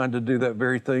is trying to do that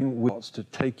very thing, to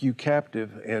take you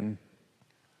captive and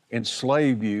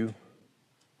enslave you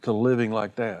to living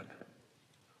like that,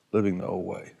 living the old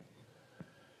way.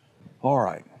 All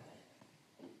right.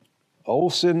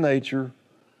 Old sin nature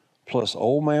plus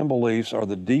old man beliefs are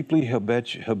the deeply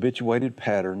habituated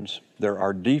patterns. They're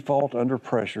our default under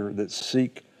pressure that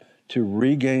seek to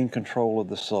regain control of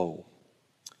the soul.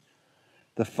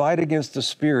 The fight against the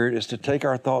Spirit is to take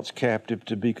our thoughts captive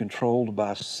to be controlled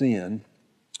by sin.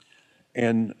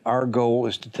 And our goal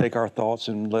is to take our thoughts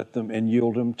and let them and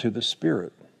yield them to the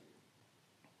Spirit.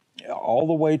 All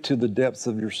the way to the depths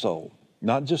of your soul.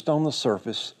 Not just on the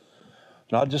surface,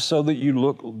 not just so that you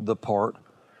look the part,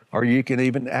 or you can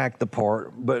even act the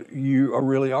part, but you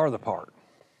really are the part.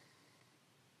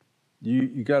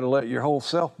 You got to let your whole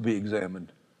self be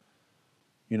examined.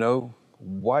 You know,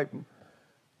 what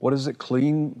is it?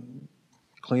 Clean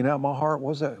out my heart.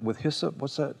 What's that? With hyssop?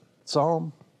 What's that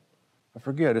psalm? I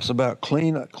forget. It's about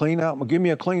clean out. Give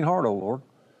me a clean heart, O Lord.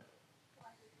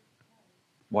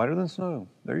 Whiter than snow.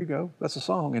 There you go. That's a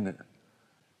song, isn't it?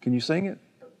 Can you sing it?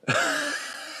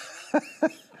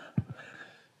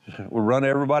 We'll run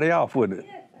everybody off, wouldn't it?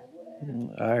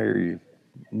 I hear you.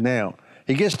 Now,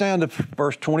 he gets down to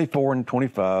verse 24 and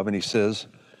 25, and he says,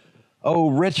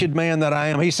 oh, wretched man that I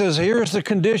am. He says, here's the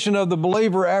condition of the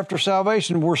believer after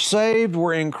salvation. We're saved.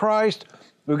 We're in Christ.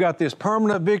 We've got this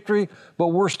permanent victory, but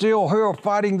we're still here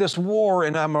fighting this war,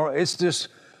 and I'm a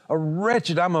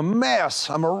mess.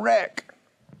 I'm a wreck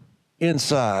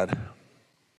inside.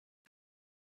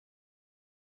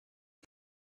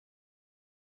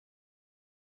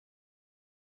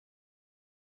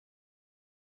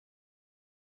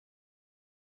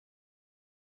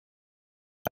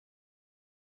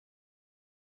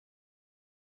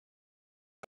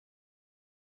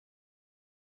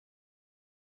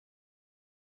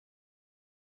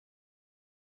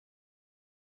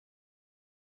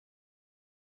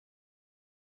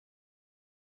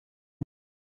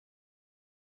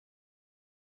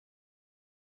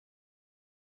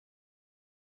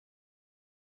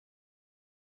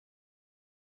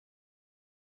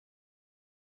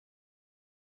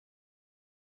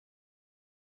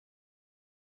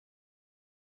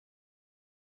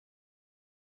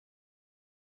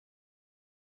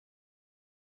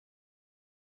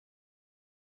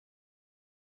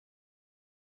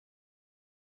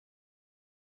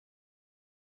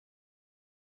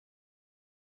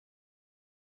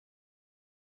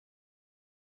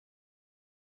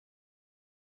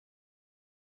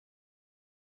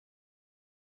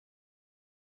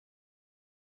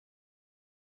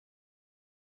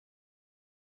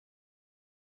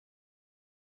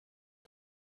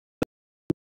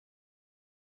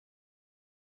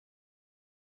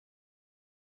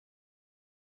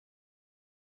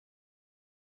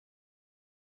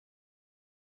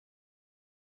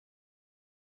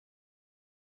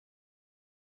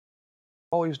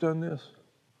 Always done this?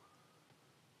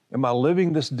 Am I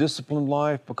living this disciplined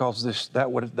life because that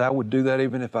would do that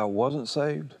even if I wasn't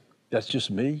saved? That's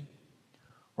just me?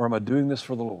 Or am I doing this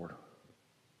for the Lord?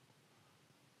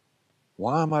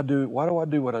 Why do I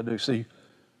do what I do? See,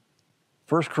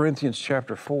 1 Corinthians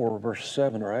chapter 4, verse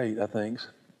 7 or 8, I think,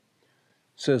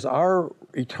 says our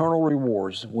eternal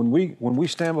rewards, when we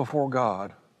stand before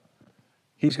God,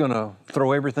 He's going to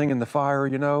throw everything in the fire,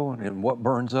 and what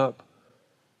burns up.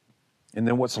 And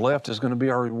then what's left is going to be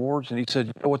our rewards. And he said,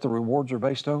 you know what the rewards are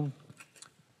based on?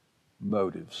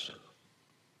 Motives.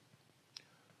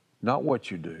 Not what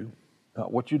you do,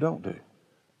 not what you don't do.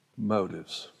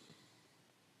 Motives.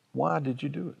 Why did you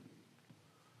do it?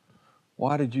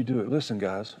 Why did you do it? Listen,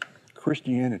 guys,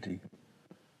 Christianity,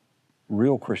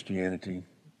 real Christianity,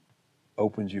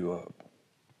 opens you up,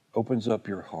 opens up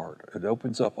your heart. It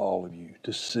opens up all of you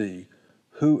to see,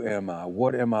 who am I?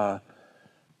 What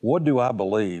do I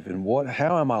believe? And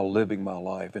how am I living my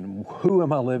life? And who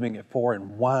am I living it for?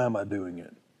 And why am I doing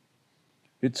it?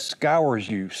 It scours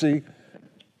you. See,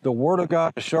 the Word of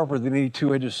God is sharper than any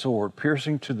two-edged sword,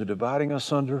 piercing to the dividing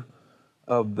asunder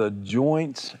of the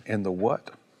joints and the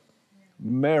what?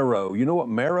 Marrow. You know what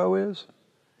marrow is?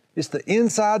 It's the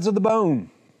insides of the bone.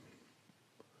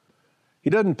 He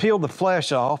doesn't peel the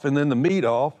flesh off and then the meat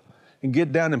off and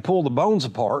get down and pull the bones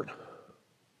apart.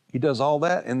 He does all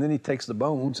that, and then he takes the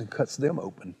bones and cuts them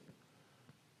open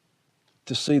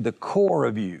to see the core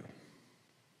of you.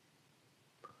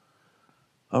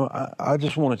 I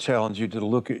just want to challenge you to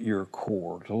look at your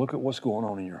core, to look at what's going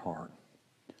on in your heart.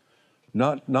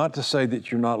 Not to say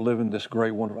that you're not living this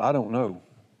great, wonderful, I don't know.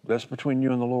 That's between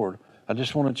you and the Lord. I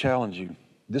just want to challenge you.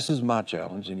 This is my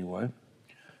challenge anyway.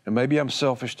 And maybe I'm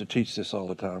selfish to teach this all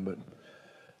the time, but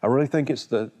I really think it's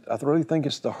the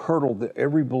hurdle that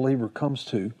every believer comes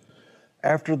to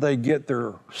after they get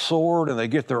their sword and they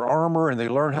get their armor and they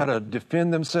learn how to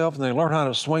defend themselves and they learn how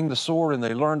to swing the sword and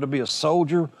they learn to be a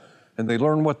soldier and they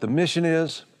learn what the mission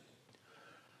is.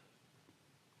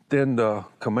 Then the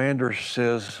commander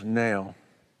says, now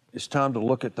it's time to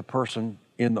look at the person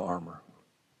in the armor.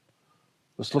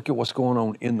 Let's look at what's going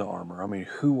on in the armor. I mean,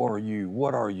 who are you?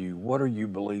 What are you? What are you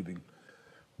believing?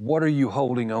 What are you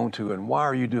holding on to? And why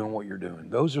are you doing what you're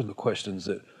doing? Those are the questions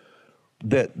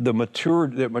that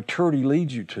maturity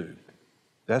leads you to.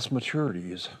 That's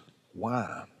maturity, is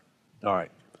why. All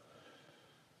right.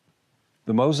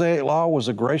 The Mosaic Law was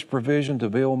a grace provision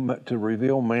to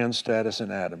reveal man's status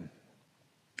in Adam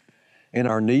and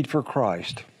our need for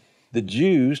Christ. The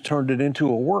Jews turned it into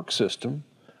a work system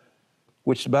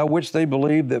by which they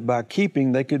believed that by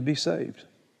keeping they could be saved.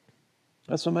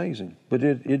 That's amazing. But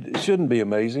it shouldn't be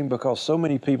amazing, because so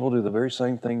many people do the very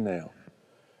same thing now.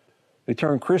 They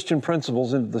turn Christian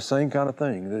principles into the same kind of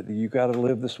thing, that you got to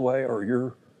live this way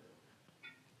or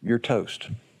you're toast.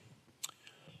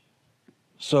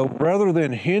 So rather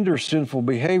than hinder sinful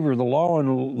behavior,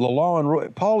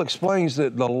 Paul explains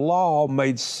that the law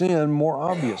made sin more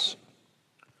obvious.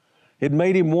 It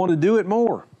made him want to do it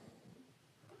more.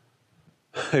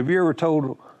 Have you ever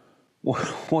told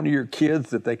one of your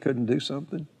kids that they couldn't do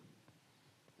something?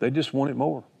 They just want it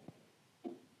more.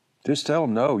 Just tell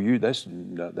them, no,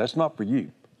 that's not for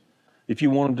you. If you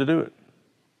want them to do it,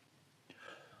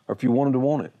 or if you want them to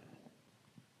want it.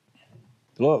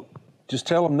 Look, just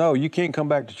tell them, no, you can't come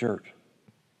back to church.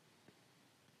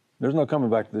 There's no coming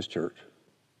back to this church.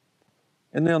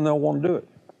 And then they'll want to do it.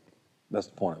 That's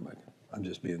the point I'm making. I'm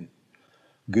just being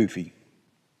goofy.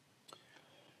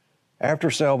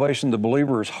 After salvation, the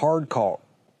believer is hard caught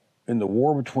in the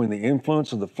war between the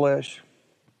influence of the flesh,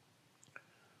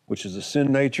 which is the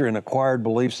sin nature and acquired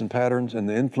beliefs and patterns, and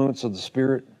the influence of the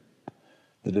Spirit,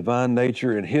 the divine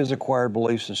nature, and his acquired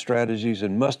beliefs and strategies,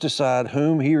 and must decide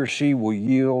whom he or she will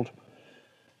yield,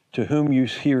 to whom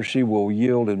he or she will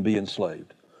yield and be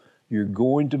enslaved. You're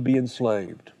going to be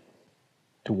enslaved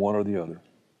to one or the other,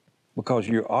 because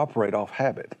you operate off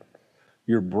habit.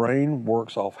 Your brain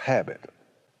works off habit.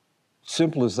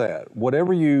 Simple as that.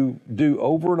 Whatever you do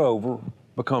over and over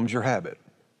becomes your habit.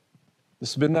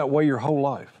 It's been that way your whole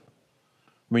life.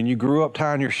 I mean, you grew up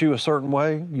tying your shoe a certain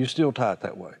way, you still tie it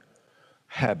that way.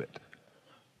 Habit.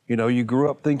 You know, you grew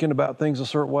up thinking about things a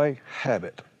certain way,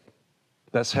 habit.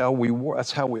 That's how we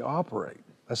operate.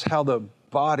 That's how the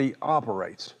body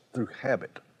operates, through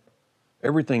habit.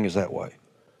 Everything is that way.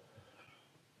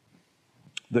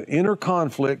 The inner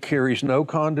conflict carries no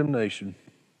condemnation.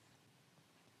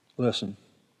 Listen,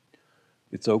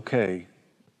 it's okay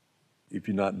if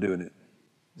you're not doing it.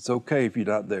 It's okay if you're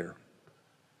not there.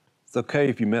 It's okay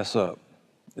if you mess up.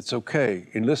 It's okay.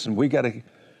 And listen,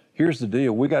 here's the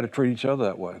deal. We got to treat each other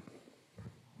that way.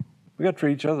 We got to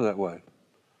treat each other that way.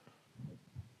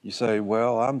 You say,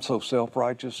 well, I'm so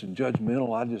self-righteous and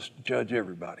judgmental, I just judge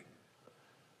everybody.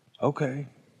 Okay,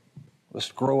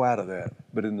 let's grow out of that.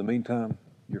 But in the meantime,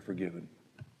 you're forgiven.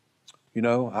 You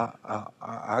know,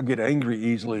 I get angry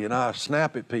easily and I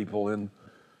snap at people, and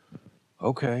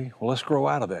okay, well, let's grow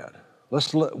out of that.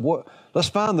 Let's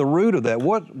find the root of that.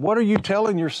 What are you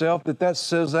telling yourself that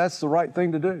says that's the right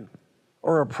thing to do,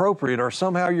 or appropriate, or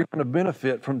somehow you're going to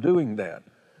benefit from doing that?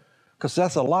 Because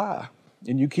that's a lie,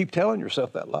 and you keep telling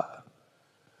yourself that lie.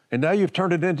 And now you've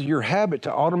turned it into your habit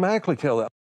to automatically tell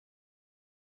that.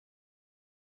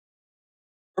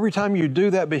 Every time you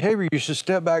do that behavior, you should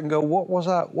step back and go, what was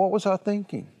I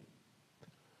thinking?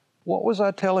 What was I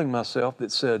telling myself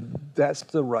that said, that's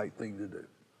the right thing to do?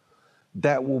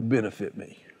 That will benefit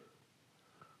me.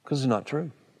 Because it's not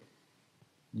true.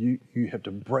 You have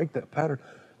to break that pattern.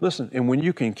 Listen, and when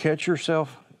you can catch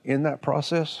yourself in that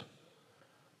process,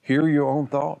 hear your own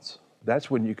thoughts, that's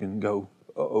when you can go,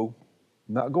 uh-oh,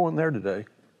 not going there today.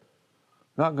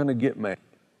 Not going to get mad.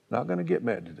 Not going to get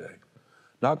mad today.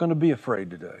 Not going to be afraid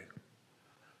today.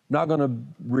 Not going to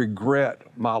regret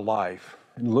my life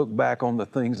and look back on the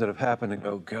things that have happened and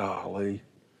go, golly,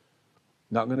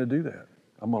 not going to do that.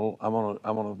 I'm going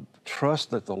to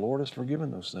trust that the Lord has forgiven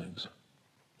those things.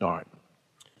 All right.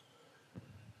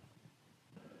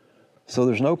 So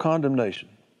there's no condemnation.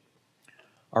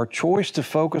 Our choice to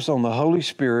focus on the Holy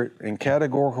Spirit and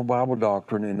categorical Bible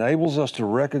doctrine enables us to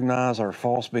recognize our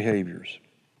false behaviors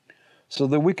so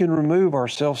that we can remove our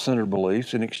self-centered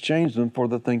beliefs and exchange them for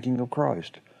the thinking of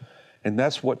Christ. And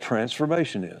that's what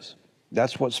transformation is.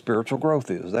 That's what spiritual growth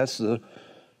is.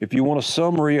 If you want a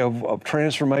summary of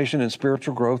transformation and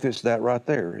spiritual growth, it's that right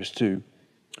there, is to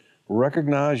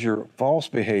recognize your false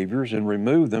behaviors and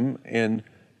remove them and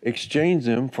exchange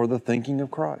them for the thinking of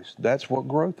Christ. That's what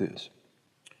growth is.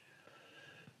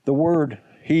 The word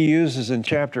he uses in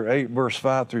chapter 8, verse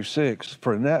 5 through 6,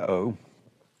 phroneo,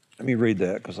 let me read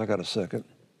that because I got a second.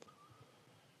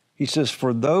 He says,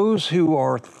 for those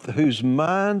whose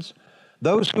minds,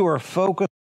 those who are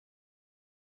focused,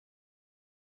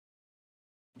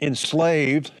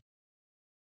 enslaved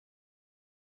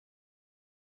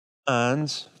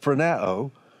minds, phroneo,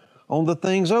 on the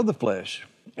things of the flesh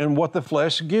and what the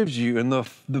flesh gives you and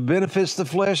the benefits the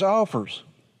flesh offers.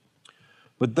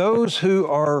 But those who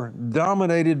are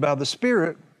dominated by the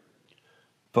Spirit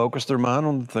focus their mind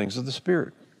on the things of the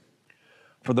Spirit.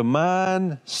 For the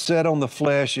mind set on the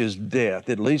flesh is death.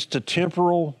 It leads to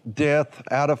temporal death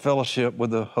out of fellowship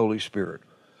with the Holy Spirit.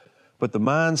 But the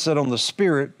mind set on the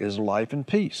Spirit is life and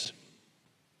peace.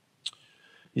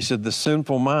 He said the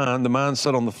sinful mind, the mind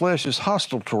set on the flesh, is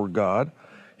hostile toward God.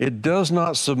 It does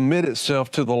not submit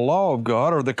itself to the law of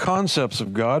God or the concepts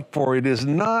of God, for it is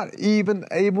not even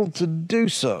able to do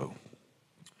so.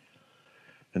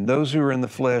 And those who are in the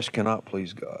flesh cannot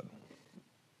please God.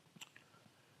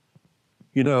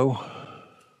 You know,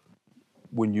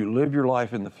 when you live your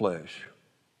life in the flesh,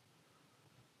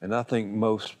 and I think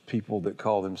most people that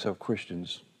call themselves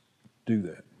Christians do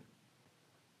that.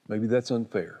 Maybe that's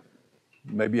unfair.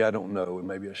 Maybe I don't know, and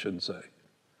maybe I shouldn't say.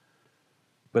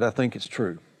 But I think it's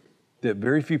true that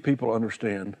very few people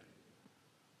understand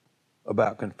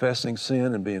about confessing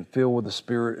sin and being filled with the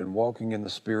Spirit and walking in the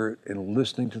Spirit and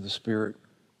listening to the Spirit.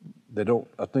 They don't.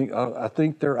 I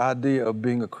think their idea of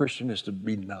being a Christian is to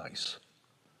be nice.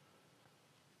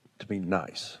 To be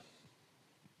nice.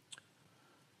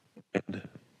 And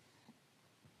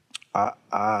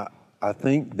I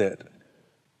think that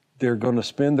they're going to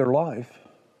spend their life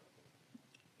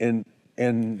and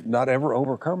not ever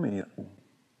overcoming it.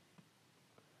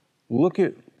 Look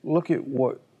at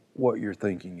what your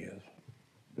thinking is.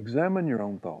 Examine your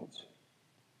own thoughts.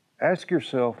 Ask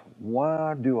yourself,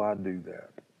 why do I do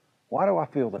that? Why do I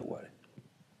feel that way?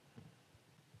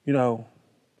 You know,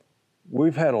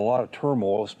 we've had a lot of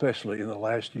turmoil, especially in the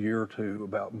last year or two,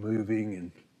 about moving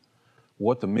and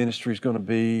what the ministry is going to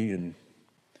be, and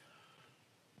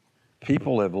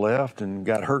people have left and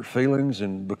got hurt feelings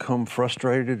and become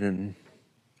frustrated. And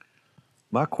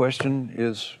my question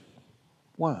is,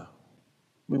 why? I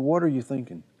mean, what are you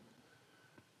thinking?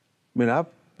 I mean, I've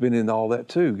been in all that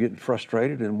too, getting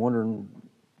frustrated and wondering,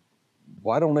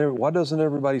 why doesn't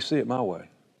everybody see it my way?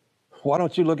 Why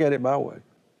don't you look at it my way?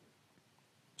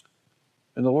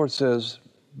 And the Lord says,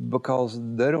 because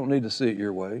they don't need to see it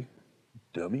your way,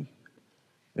 dummy.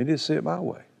 They need to see it my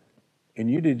way. And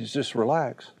you need to just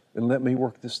relax and let me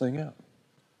work this thing out.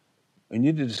 And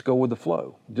you need to just go with the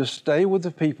flow. Just stay with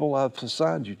the people I've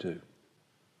assigned you to.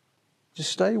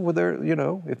 Just stay with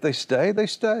if they stay, they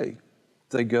stay. If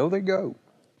they go, they go.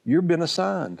 You've been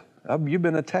assigned. You've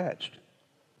been attached.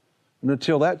 And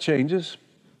until that changes,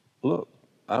 look,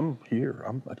 I'm here.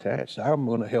 I'm attached. I'm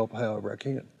going to help however I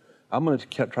can. I'm going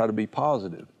to try to be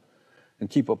positive and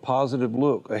keep a positive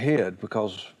look ahead,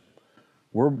 because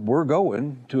we're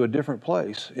going to a different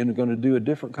place and going to do a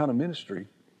different kind of ministry.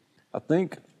 I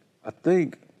think,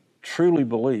 truly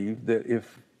believe that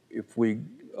if we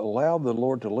allow the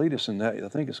Lord to lead us in that, I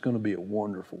think it's going to be a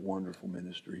wonderful, wonderful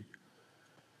ministry.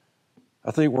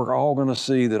 I think we're all going to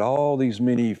see that all these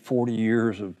many 40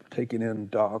 years of taking in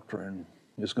doctrine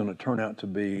is going to turn out to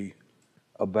be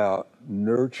about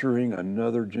nurturing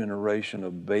another generation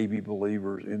of baby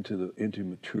believers into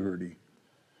maturity.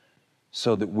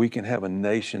 so that we can have a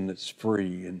nation that's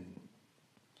free, and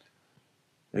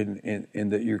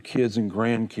that your kids and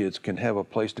grandkids can have a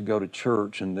place to go to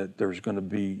church, and that there's going to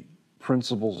be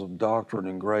principles of doctrine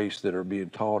and grace that are being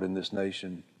taught in this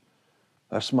nation.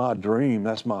 That's my dream.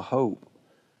 That's my hope.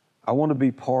 I want to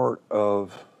be part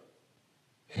of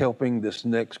helping this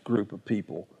next group of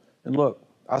people. And look,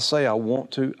 I say I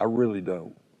want to, I really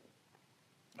don't.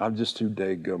 I'm just too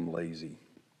daggum lazy.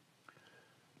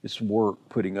 It's work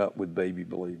putting up with baby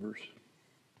believers.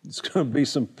 It's going to be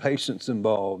some patience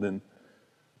involved. And,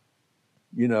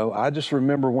 you know, I just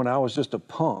remember when I was just a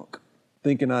punk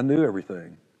thinking I knew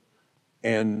everything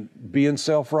and being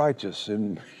self-righteous.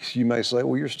 And you may say,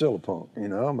 well, you're still a punk. You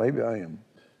know, maybe I am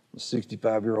a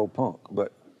 65-year-old punk.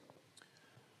 But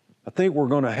I think we're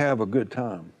going to have a good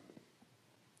time.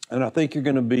 And I think you're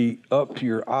going to be up to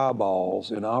your eyeballs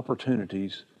in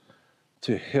opportunities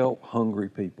to help hungry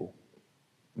people.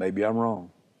 Maybe I'm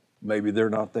wrong. Maybe they're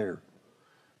not there.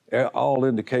 All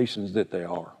indications that they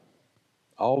are.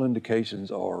 All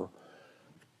indications are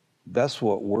that's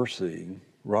what we're seeing.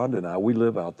 Rhonda and I, we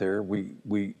live out there.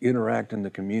 We interact in the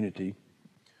community.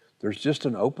 There's just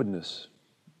an openness.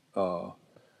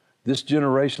 This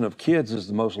generation of kids is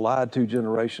the most lied to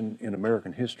generation in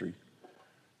American history.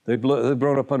 They've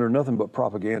grown up under nothing but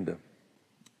propaganda.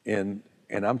 And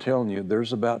I'm telling you,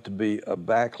 there's about to be a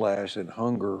backlash and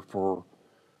hunger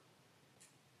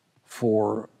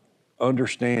for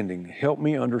understanding. Help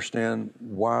me understand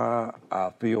why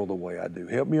I feel the way I do.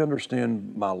 Help me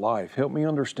understand my life. Help me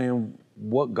understand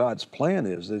what God's plan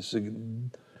is.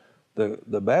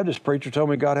 The Baptist preacher told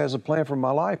me God has a plan for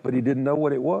my life, but he didn't know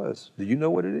what it was. Do you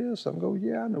know what it is? I'm going,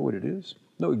 yeah, I know what it is.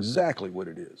 I know exactly what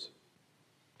it is.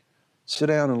 Sit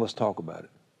down and let's talk about it.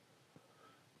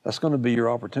 That's going to be your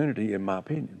opportunity, in my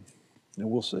opinion, and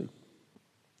we'll see.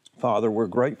 Father, we're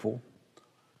grateful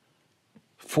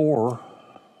for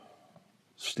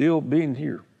still being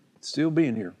here.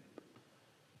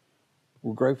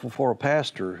 We're grateful for a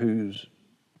pastor who's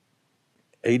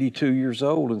 82 years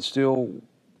old and still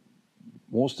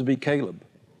wants to be Caleb.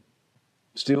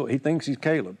 Still, he thinks he's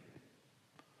Caleb.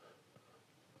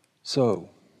 So,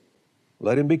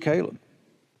 let him be Caleb.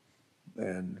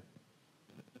 And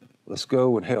let's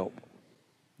go and help.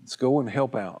 Let's go and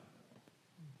help out.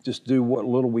 Just do what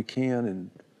little we can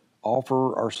and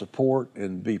offer our support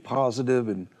and be positive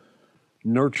and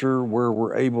nurture where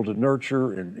we're able to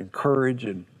nurture and encourage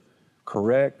and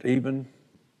correct even,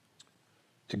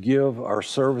 to give our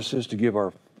services, to give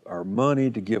our money,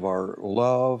 to give our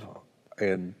love.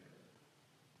 And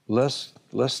let's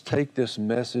take this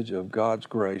message of God's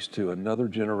grace to another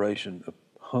generation of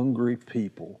hungry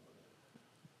people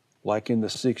like in the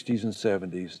 60s and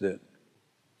 70s that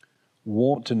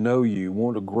want to know you,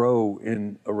 want to grow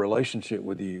in a relationship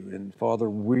with you. And Father,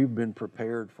 we've been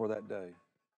prepared for that day.